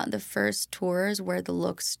first, if not the first tours where the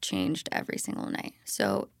looks changed every single night.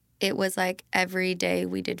 So it was like every day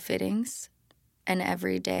we did fittings, and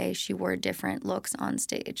every day she wore different looks on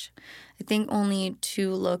stage. I think only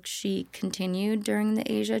 2 looks she continued during the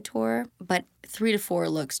Asia tour, but 3 to 4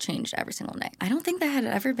 looks changed every single night. I don't think that had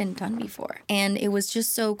ever been done before. And it was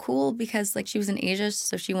just so cool because like she was in Asia,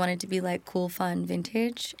 so she wanted to be like cool, fun,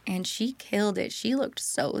 vintage, and she killed it. She looked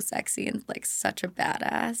so sexy and like such a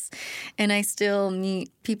badass. And I still meet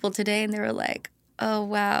people today and they were like, oh,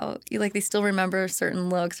 wow. Like, they still remember certain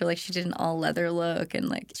looks, or like she did an all leather look, and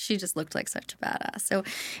like she just looked like such a badass. So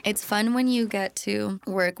it's fun when you get to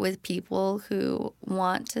work with people who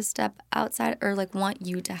want to step outside or like want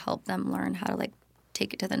you to help them learn how to like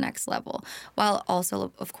take it to the next level, while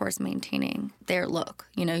also, of course, maintaining their look.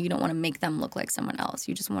 You know, you don't want to make them look like someone else.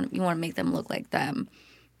 You want to make them look like them,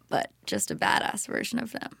 but just a badass version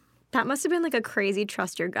of them. That must have been like a crazy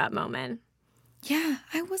trust your gut moment. Yeah,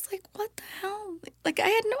 I was like, what the hell? Like, I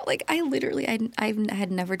had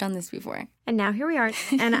never done this before. And now here we are.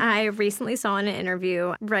 And I recently saw in an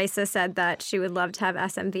interview, Risa said that she would love to have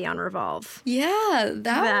SMV on Revolve. Yeah,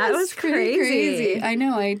 that was crazy. I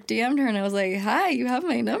know. I DM'd her and I was like, hi, you have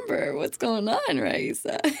my number. What's going on,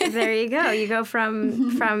 Risa? There you go. You go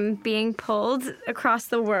from being pulled across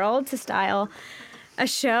the world to style a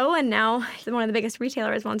show, and now one of the biggest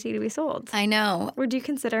retailers wants you to be sold. I know. Would you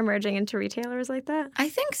consider merging into retailers like that? I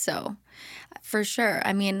think so, for sure.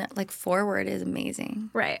 I mean, like, Forward is amazing.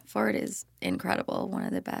 Right. Forward is incredible, one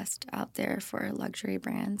of the best out there for luxury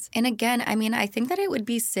brands. And again, I mean, I think that it would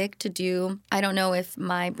be sick to do, I don't know if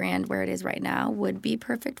my brand where it is right now would be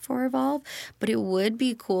perfect for Revolve, but it would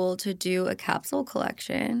be cool to do a capsule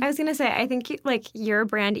collection. I was going to say, I think like your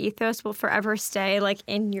brand ethos will forever stay like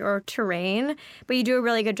in your terrain, but you do a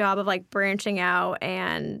really good job of like branching out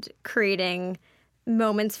and creating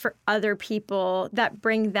moments for other people that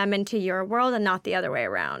bring them into your world and not the other way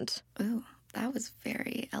around. Ooh, that was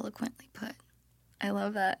very eloquently put. I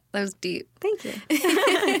love that. That was deep. Thank you.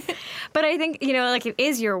 But I think, you know, like it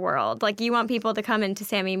is your world. Like you want people to come into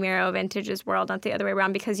Sami Miro Vintage's world, not the other way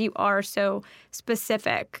around, because you are so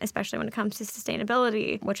specific, especially when it comes to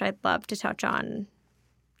sustainability, which I'd love to touch on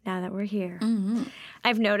now that we're here. Mm-hmm.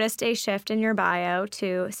 I've noticed a shift in your bio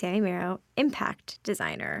to Sami Miro Impact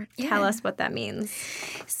Designer. Yeah. Tell us what that means.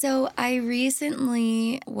 So I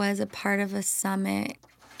recently was a part of a summit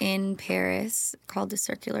in Paris called the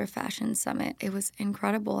Circular Fashion Summit. It was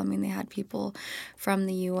incredible. I mean, they had people from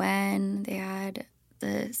the UN. They had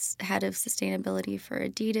the head of sustainability for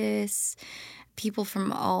Adidas, people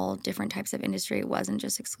from all different types of industry. It wasn't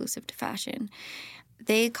just exclusive to fashion.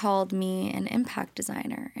 They called me an impact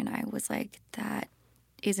designer, and I was like, that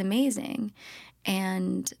is amazing.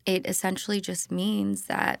 And it essentially just means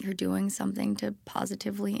that you're doing something to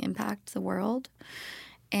positively impact the world.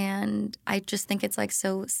 And I just think it's like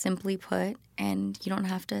so simply put, and you don't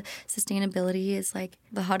have to. Sustainability is like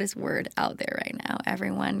the hottest word out there right now.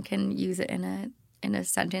 Everyone can use it in a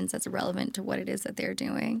sentence that's relevant to what it is that they're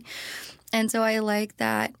doing. And so I like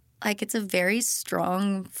that. Like, it's a very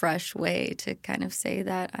strong, fresh way to kind of say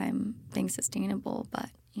that I'm being sustainable,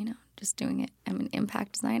 but, you know, just doing it. I'm an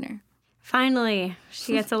impact designer. Finally,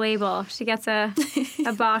 she gets a label. She gets a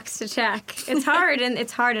box to check. It's hard, and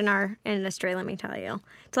it's hard in our industry, let me tell you,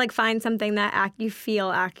 to like find something that you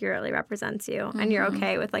feel accurately represents you, Mm-hmm. and you're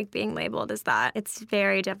okay with like being labeled as that. It's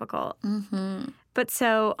very difficult. Mm-hmm. But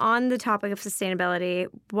so on the topic of sustainability,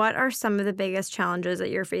 what are some of the biggest challenges that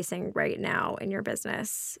you're facing right now in your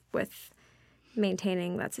business with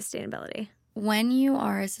maintaining that sustainability? When you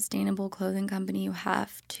are a sustainable clothing company, you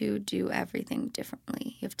have to do everything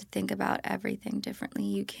differently. You have to think about everything differently.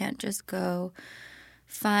 You can't just go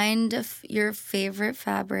find your favorite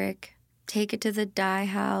fabric, take it to the dye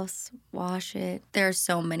house, wash it. There are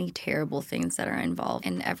so many terrible things that are involved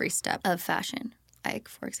in every step of fashion. Like,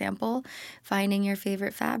 for example, finding your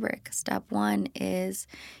favorite fabric. Step 1 is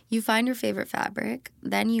you find your favorite fabric,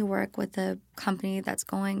 then you work with the company that's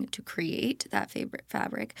going to create that favorite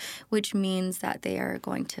fabric, which means that they are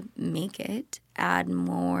going to make it, add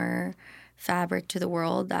more fabric to the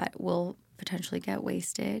world that will potentially get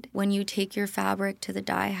wasted. When you take your fabric to the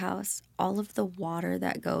dye house, all of the water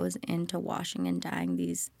that goes into washing and dyeing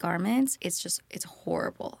these garments, it's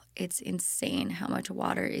horrible. It's insane how much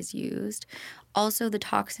water is used. Also, the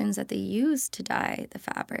toxins that they use to dye the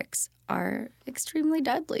fabrics are extremely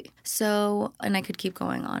deadly. So, and I could keep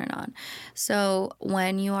going on and on. So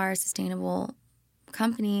when you are a sustainable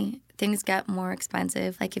company, things get more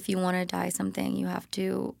expensive. Like if you want to dye something, you have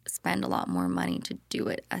to spend a lot more money to do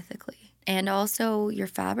it ethically. And also your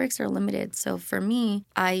fabrics are limited. So for me,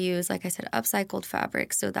 I use, like I said, upcycled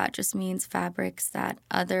fabrics. So that just means fabrics that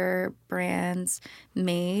other brands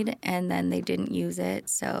made and then they didn't use it.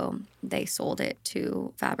 So they sold it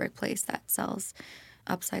to a fabric place that sells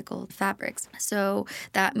upcycled fabrics. So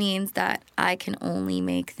that means that I can only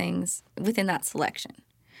make things within that selection.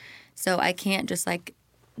 So I can't just like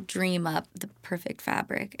dream up the perfect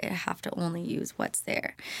fabric. I have to only use what's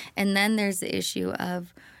there. And then there's the issue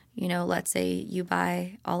of, you know, let's say you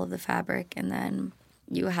buy all of the fabric and then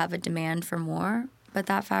you have a demand for more, but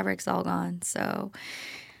that fabric's all gone. So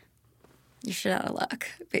you're shit out of luck,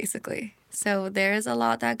 basically. So there's a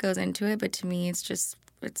lot that goes into it, but to me, it's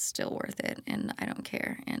still worth it, and I don't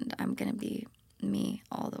care, and I'm going to be me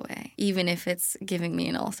all the way, even if it's giving me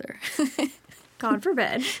an ulcer. God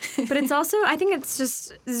forbid. But it's also, I think it's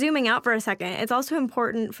just zooming out for a second. It's also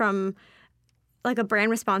important from like a brand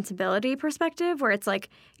responsibility perspective where it's like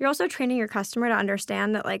you're also training your customer to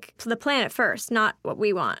understand that like the planet first, not what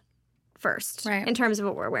we want first, right, in terms of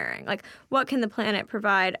what we're wearing. Like what can the planet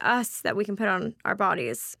provide us that we can put on our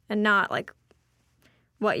bodies and not like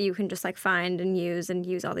what you can just like find and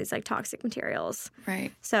use all these like toxic materials.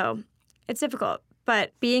 Right. So it's difficult.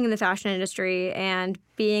 But being in the fashion industry and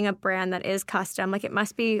being a brand that is custom, like it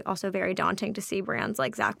must be also very daunting to see brands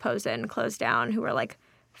like Zac Posen close down who were like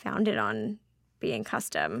founded on being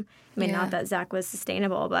custom. I mean, not that Zac was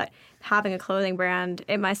sustainable, but having a clothing brand,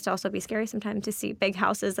 it must also be scary sometimes to see big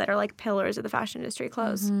houses that are like pillars of the fashion industry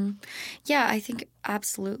close. Mm-hmm. Yeah, I think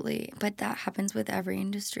absolutely. But that happens with every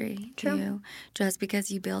industry. True. Just because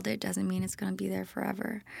you build it doesn't mean it's going to be there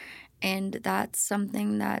forever. And that's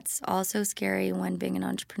something that's also scary when being an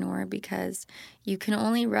entrepreneur because you can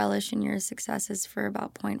only relish in your successes for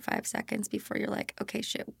about 0.5 seconds before you're like, okay,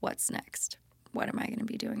 shit, what's next? What am I going to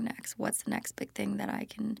be doing next? What's the next big thing that I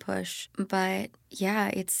can push? But yeah,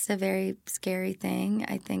 it's a very scary thing.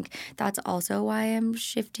 I think that's also why I'm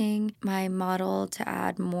shifting my model to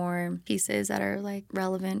add more pieces that are like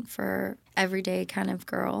relevant for everyday kind of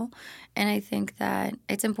girl. And I think that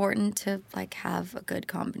it's important to like have a good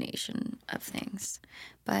combination of things.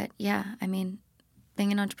 But yeah, I mean,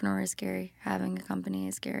 being an entrepreneur is scary. Having a company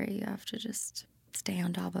is scary. You have to just stay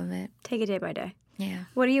on top of it. Take it day by day. Yeah.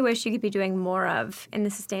 What do you wish you could be doing more of in the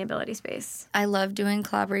sustainability space? I love doing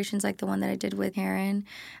collaborations like the one that I did with Heron.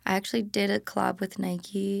 I actually did a collab with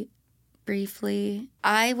Nike briefly.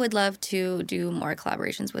 I would love to do more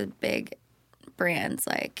collaborations with big brands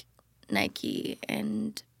like Nike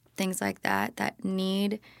and things like that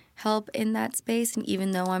need help in that space. And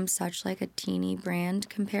even though I'm such like a teeny brand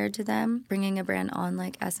compared to them, bringing a brand on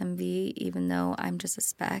like SMV, even though I'm just a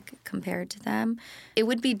speck compared to them, it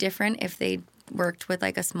would be different if they worked with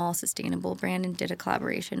like a small sustainable brand and did a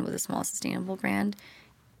collaboration with a small sustainable brand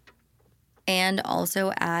and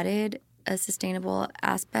also added a sustainable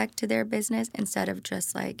aspect to their business instead of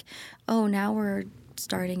just like, oh, now we're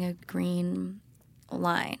starting a green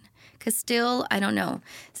line. Because still, I don't know.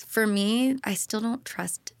 For me, I still don't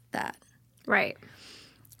trust that. Right.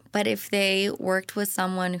 But if they worked with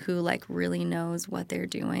someone who like really knows what they're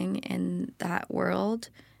doing in that world,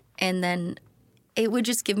 and then it would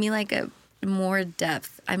just give me like a more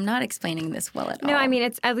depth. I'm not explaining this well at all. No, I mean,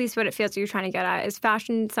 it's at least what it feels you're trying to get at is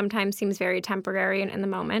fashion sometimes seems very temporary and in the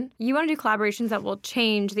moment. You want to do collaborations that will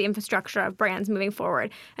change the infrastructure of brands moving forward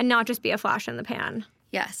and not just be a flash in the pan.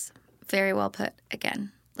 Yes. Very well put.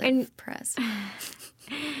 Again, Liv Perez.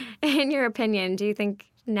 In your opinion, do you think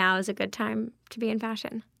now is a good time to be in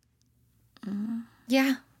fashion?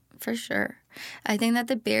 Yeah, for sure. I think that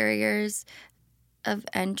the barriers of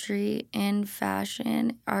entry in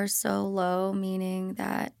fashion are so low, meaning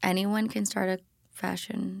that anyone can start a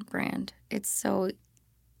fashion brand. It's so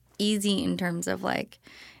easy in terms of like,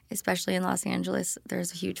 especially in Los Angeles,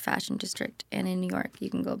 there's a huge fashion district. And in New York,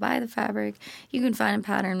 you can go buy the fabric, you can find a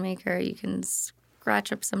pattern maker, you can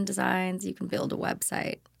scratch up some designs, you can build a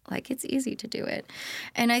website. Like, it's easy to do it.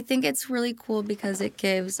 And I think it's really cool because it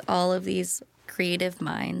gives all of these creative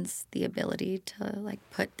minds the ability to, like,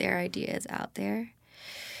 put their ideas out there.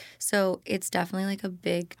 So it's definitely, like, a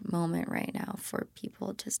big moment right now for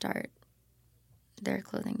people to start their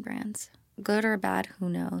clothing brands. good or bad, who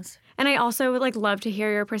knows? And I also would love to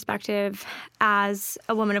hear your perspective as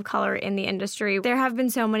a woman of color in the industry. There have been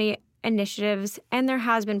so many initiatives and there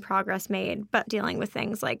has been progress made, but dealing with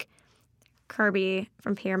things like Kirby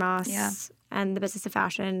from Pierre Moss and the Business of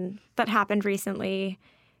Fashion that happened recently.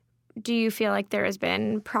 Do you feel like there has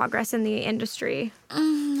been progress in the industry?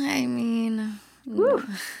 I mean, no.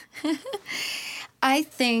 I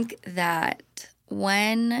think that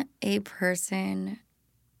when a person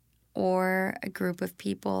or a group of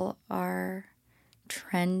people are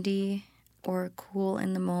trendy or cool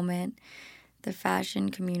in the moment, the fashion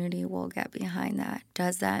community will get behind that.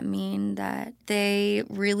 Does that mean that they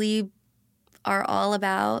really are all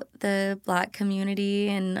about the Black community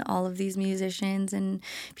and all of these musicians and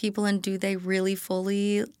people, and do they really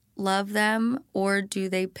fully love them, or do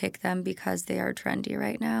they pick them because they are trendy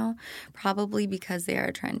right now? Probably because they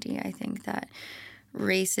are trendy. I think that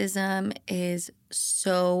racism is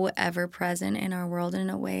so ever present in our world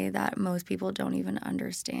in a way that most people don't even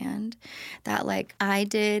understand. That I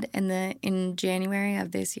did in January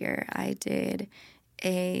of this year, I did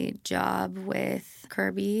a job with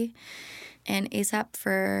Kirby and A$AP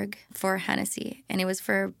Ferg for Hennessy, and it was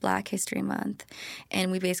for Black History Month.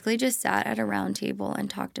 And we basically just sat at a round table and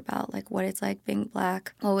talked about what it's like being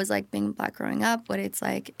Black, what was like being Black growing up, what it's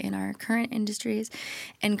like in our current industries.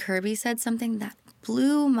 And Kirby said something that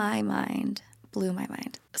blew my mind.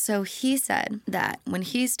 So he said that when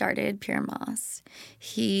he started Pierre Moss,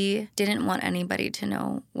 he didn't want anybody to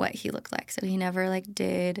know what he looked like. So he never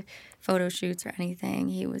did photo shoots or anything.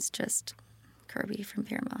 He was just Kirby from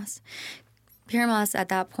Pierre Moss. Pierre Moss at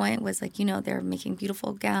that point was they're making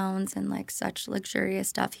beautiful gowns and such luxurious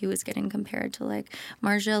stuff. He was getting compared to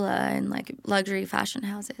Margiela and luxury fashion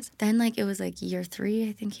houses. Then it was year 3,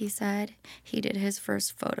 I think he said, he did his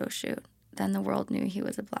first photo shoot. Then the world knew he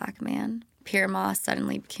was a Black man. Pierre Moss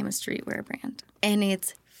suddenly became a streetwear brand. And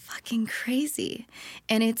it's fucking crazy.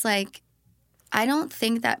 And it's I don't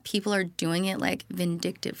think that people are doing it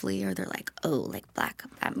vindictively, or they're Black,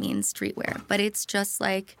 that means streetwear. But it's just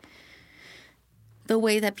the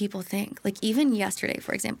way that people think. Even yesterday,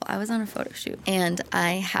 for example, I was on a photo shoot and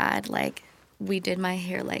I had we did my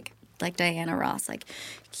hair like Diana Ross,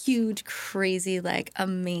 huge, crazy,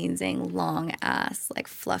 amazing, long ass,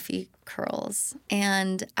 fluffy curls.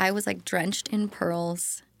 And I was drenched in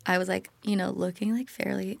pearls. I was looking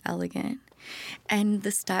fairly elegant. And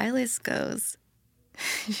the stylist goes,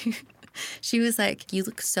 she was you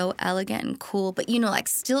look so elegant and cool, but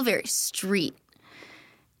still very street.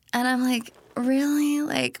 And I'm really?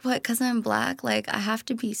 What, because I'm Black? I have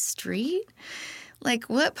to be street?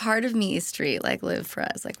 What part of me is street? Live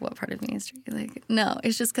Perez. What part of me is street? No,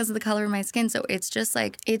 it's just because of the color of my skin. So it's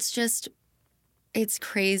just it's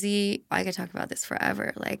crazy. I could talk about this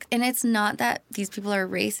forever. And it's not that these people are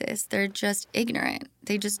racist. They're just ignorant.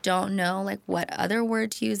 They just don't know, what other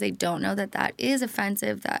word to use. They don't know that that is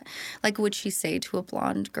offensive. That, would she say to a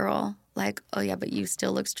blonde girl, oh, yeah, but you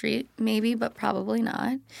still look street? Maybe, but probably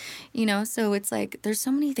not. So it's there's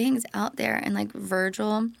so many things out there. And,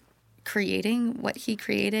 Virgil creating what he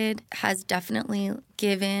created has definitely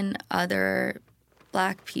given other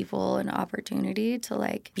Black people an opportunity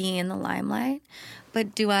to be in the limelight.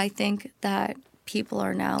 But do I think that people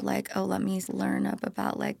are now oh, let me learn up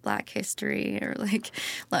about Black history, or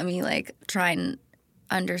let me try and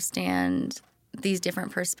understand these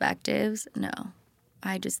different perspectives? No.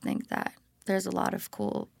 I just think that there's a lot of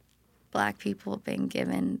cool Black people being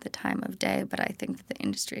given the time of day, but I think that the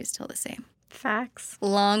industry is still the same. Facts.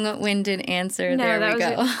 Long-winded answer. No, there we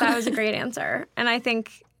go. That was a great answer. And I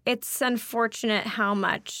think it's unfortunate how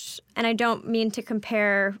much, and I don't mean to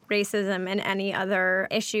compare racism and any other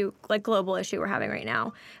issue, global issue we're having right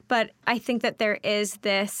now, but I think that there is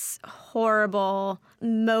this horrible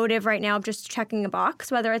motive right now of just checking a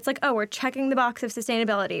box, whether it's oh, we're checking the box of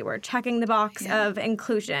sustainability, we're checking the box of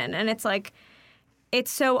inclusion, and it's it's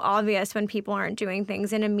so obvious when people aren't doing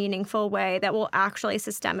things in a meaningful way that will actually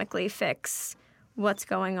systemically fix what's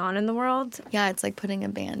going on in the world. Yeah, it's putting a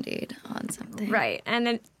Band-Aid on something. Right. And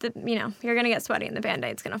then, you're going to get sweaty and the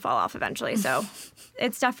Band-Aid's going to fall off eventually. So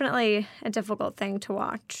it's definitely a difficult thing to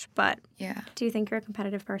watch. But yeah. Do you think you're a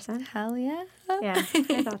competitive person? Hell yeah. Yeah,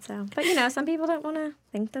 I thought so. But, some people don't want to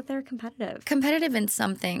think that they're competitive. Competitive in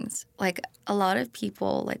some things. A lot of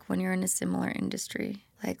people, when you're in a similar industry,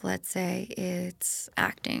 let's say it's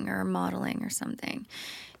acting or modeling or something,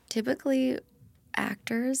 typically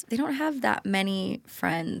actors, they don't have that many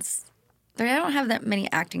friends I don't have that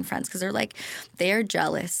many acting friends because they're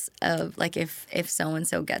jealous of like if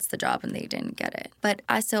so-and-so gets the job and they didn't get it. But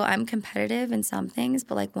so I'm competitive in some things,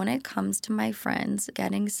 but like when it comes to my friends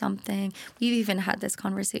getting something, we've even had this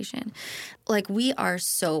conversation. Like we are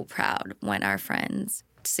so proud when our friends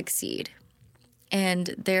succeed.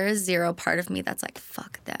 And there is zero part of me that's like,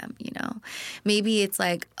 fuck them, you know? Maybe it's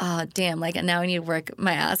like, oh, damn, like now I need to work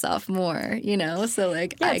my ass off more, you know? So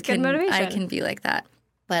like yeah, it's good motivation. I can be like that.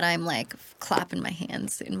 But I'm like clapping my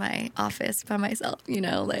hands in my office by myself, you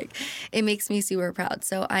know? Like it makes me super proud.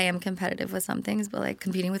 So I am competitive with some things, but like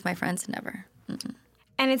competing with my friends, never. Mm-mm.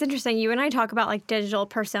 And it's interesting. You and I talk about like digital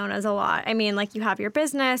personas a lot. I mean, like you have your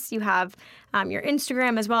business, you have your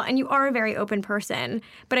Instagram as well, and you are a very open person.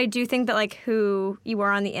 But I do think that like who you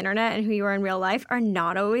are on the internet and who you are in real life are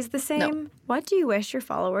not always the same. No. What do you wish your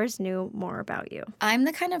followers knew more about you? I'm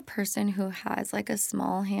the kind of person who has like a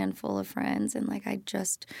small handful of friends and like I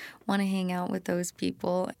just want to hang out with those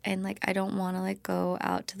people and like I don't want to like go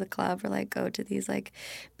out to the club or like go to these like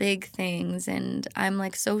big things. And I'm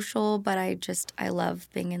like social, but I love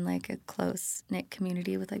being in like a close-knit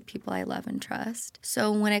community with like people I love and trust.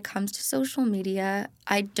 So when it comes to social media,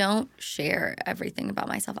 I don't share everything about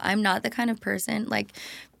myself. I'm not the kind of person like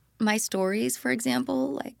my stories, for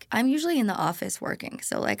example, like I'm usually in the office working.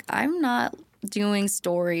 So like I'm not doing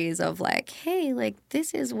stories of like, hey, like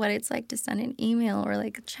this is what it's like to send an email or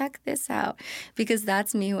like check this out. Because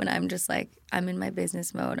that's me when I'm just like, I'm in my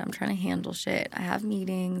business mode. I'm trying to handle shit. I have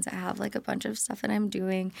meetings. I have like a bunch of stuff that I'm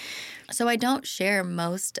doing. So I don't share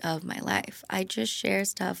most of my life. I just share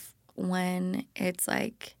stuff when it's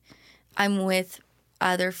like I'm with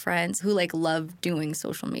other friends who like love doing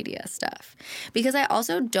social media stuff, because I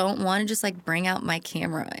also don't want to just like bring out my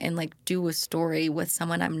camera and like do a story with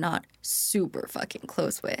someone I'm not super fucking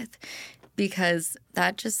close with, because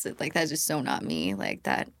that's just so not me. Like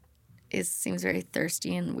that seems very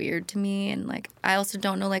thirsty and weird to me. And like I also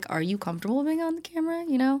don't know, like, are you comfortable being on the camera?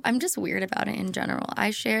 You know, I'm just weird about it in general. I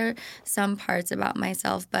share some parts about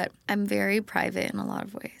myself, but I'm very private in a lot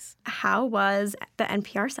of ways. How was the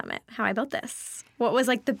NPR summit? How I built this? What was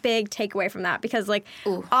like the big takeaway from that? Because like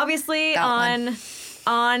obviously on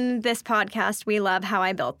this podcast we love How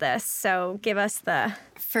I Built This. So give us the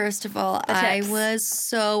First of all, I was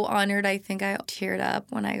so honored. I think I teared up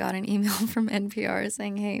when I got an email from NPR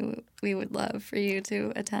saying, hey, we would love for you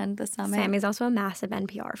to attend the summit. Sammy's also a massive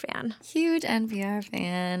NPR fan. Huge NPR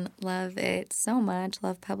fan. Love it so much.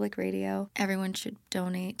 Love public radio. Everyone should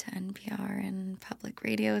donate to NPR and public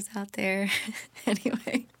radios out there.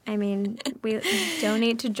 Anyway. I mean, we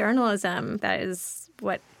donate to journalism. That is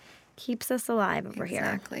what keeps us alive over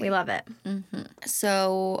here. We love it. Mm-hmm.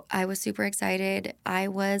 So I was super excited. I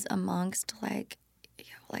was amongst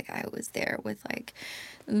I was there with like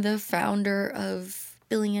the founder of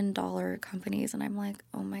billion-dollar companies, and I'm like,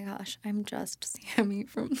 oh my gosh, I'm just Sami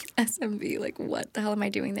from SMV. Like, what the hell am I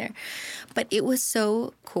doing there? But it was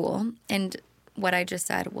so cool, and what I just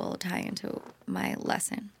said will tie into my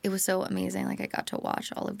lesson. It was so amazing. Like, I got to watch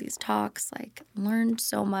all of these talks, like, learned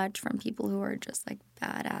so much from people who are just, like,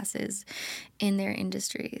 badasses in their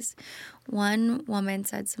industries. One woman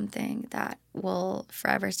said something that will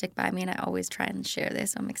forever stick by me, and I always try and share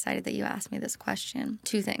this. So I'm excited that you asked me this question.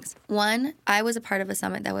 Two things. One, I was a part of a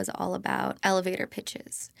summit that was all about elevator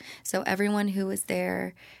pitches. So everyone who was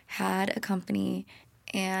there had a company,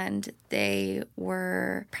 and they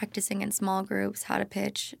were practicing in small groups how to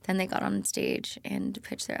pitch. Then they got on stage and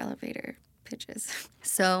pitched their elevator pitches.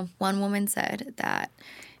 So one woman said that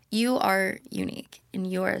you are unique and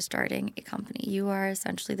you are starting a company. You are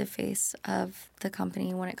essentially the face of the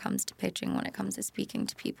company when it comes to pitching, when it comes to speaking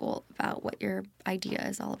to people about what your idea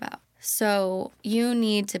is all about. So you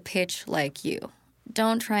need to pitch like you.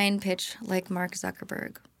 Don't try and pitch like Mark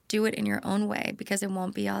Zuckerberg. Do it in your own way, because it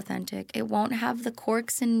won't be authentic. It won't have the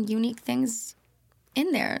quirks and unique things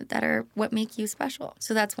in there that are what make you special.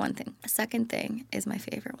 So that's one thing. A second thing is my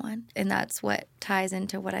favorite one, and that's what ties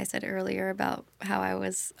into what I said earlier about how I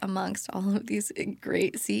was amongst all of these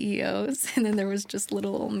great CEOs, and then there was just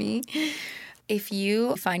little old me. If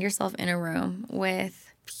you find yourself in a room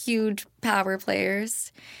with huge power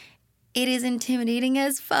players, it is intimidating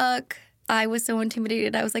as fuck. I was so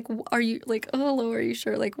intimidated. I was like, are you, like, oh, hello, are you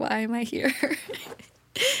sure? Like, why am I here?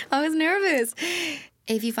 I was nervous.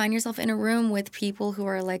 If you find yourself in a room with people who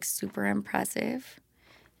are, like, super impressive,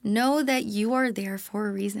 know that you are there for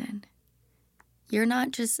a reason. You're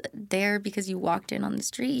not just there because you walked in on the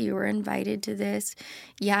street. You were invited to this.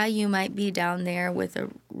 Yeah, you might be down there with a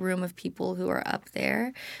room of people who are up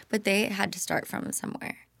there, but they had to start from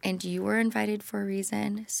somewhere. And you were invited for a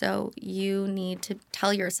reason, so you need to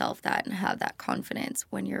tell yourself that and have that confidence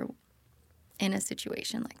when you're in a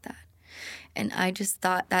situation like that. And I just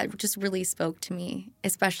thought that just really spoke to me,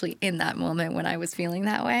 especially in that moment when I was feeling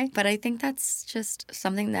that way. But I think that's just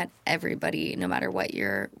something that everybody, no matter what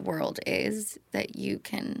your world is, that you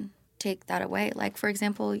can take that away. Like, for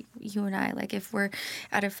example, you and I, like if we're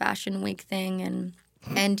at a fashion week thing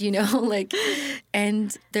and you know, like,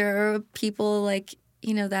 and there are people like,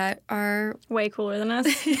 you know, that are way cooler than us.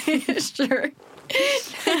 Sure.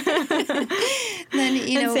 Then,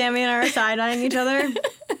 you know, and Sami and I are side-eyeing each other.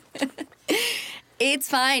 It's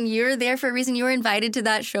fine. You're there for a reason. You were invited to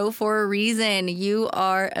that show for a reason. You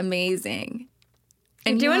are amazing.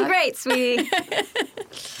 And you're doing great, sweetie.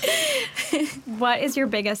 What is your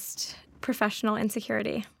biggest professional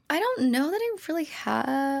insecurity? I don't know that I really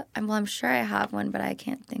have. Well, I'm sure I have one, but I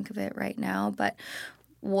can't think of it right now. But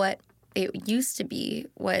what it used to be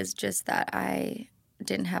was just that I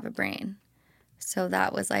didn't have a brain. So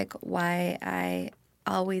that was like why I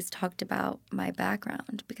always talked about my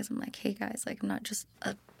background, because I'm like, hey guys, like I'm not just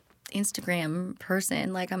a Instagram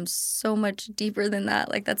person. Like I'm so much deeper than that.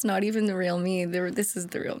 Like that's not even the real me. This is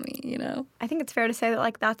the real me, you know? I think it's fair to say that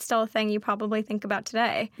like that's still a thing you probably think about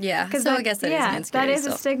today. Yeah. So I guess that is an insecurity. That is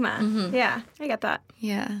a stigma. Mm-hmm. Yeah, I get that.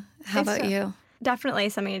 Yeah. How about you? Definitely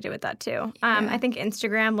something to do with that too. I think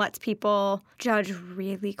Instagram lets people judge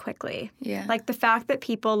really quickly. Yeah. Like the fact that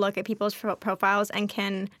people look at people's profiles and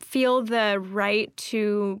can feel the right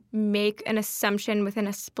to make an assumption within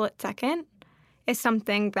a split second is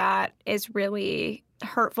something that is really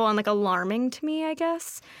hurtful and like alarming to me, I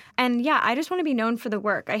guess. And yeah, I just want to be known for the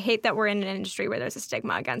work. I hate that we're in an industry where there's a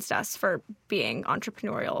stigma against us for being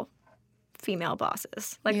entrepreneurial female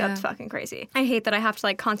bosses. Like, that's fucking crazy. I hate that I have to,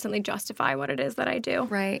 like, constantly justify what it is that I do.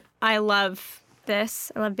 Right. I love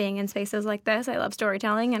this. I love being in spaces like this. I love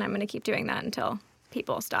storytelling, and I'm going to keep doing that until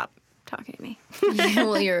people stop talking to me. Yeah,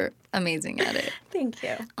 well, you're amazing at it. Thank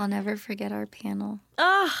you. I'll never forget our panel.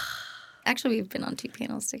 Ugh. Actually, we've been on 2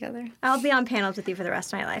 panels together. I'll be on panels with you for the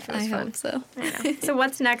rest of my life. It was fun. I hope so. I know. So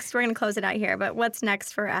what's next? We're going to close it out here, but what's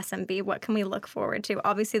next for SMB? What can we look forward to?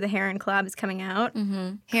 Obviously, the Hair and Collab is coming out.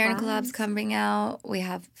 Mm-hmm. Hair and Collab's coming out. We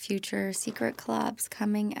have future secret collabs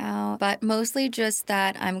coming out. But mostly just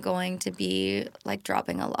that I'm going to be, like,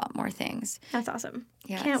 dropping a lot more things. That's awesome.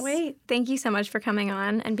 Yes. Can't wait. Thank you so much for coming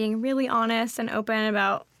on and being really honest and open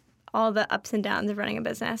about all the ups and downs of running a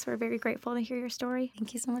business. We're very grateful to hear your story.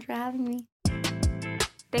 Thank you so much for having me.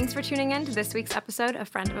 Thanks for tuning in to this week's episode of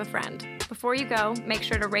Friend of a Friend. Before you go, make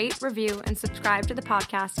sure to rate, review, and subscribe to the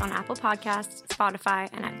podcast on Apple Podcasts, Spotify,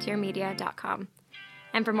 and at tiermedia.com.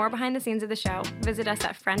 And for more behind the scenes of the show, visit us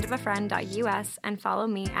at friendofafriend.us and follow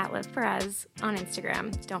me at Liv Perez on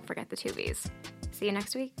Instagram. Don't forget the 2 V's. See you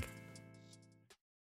next week.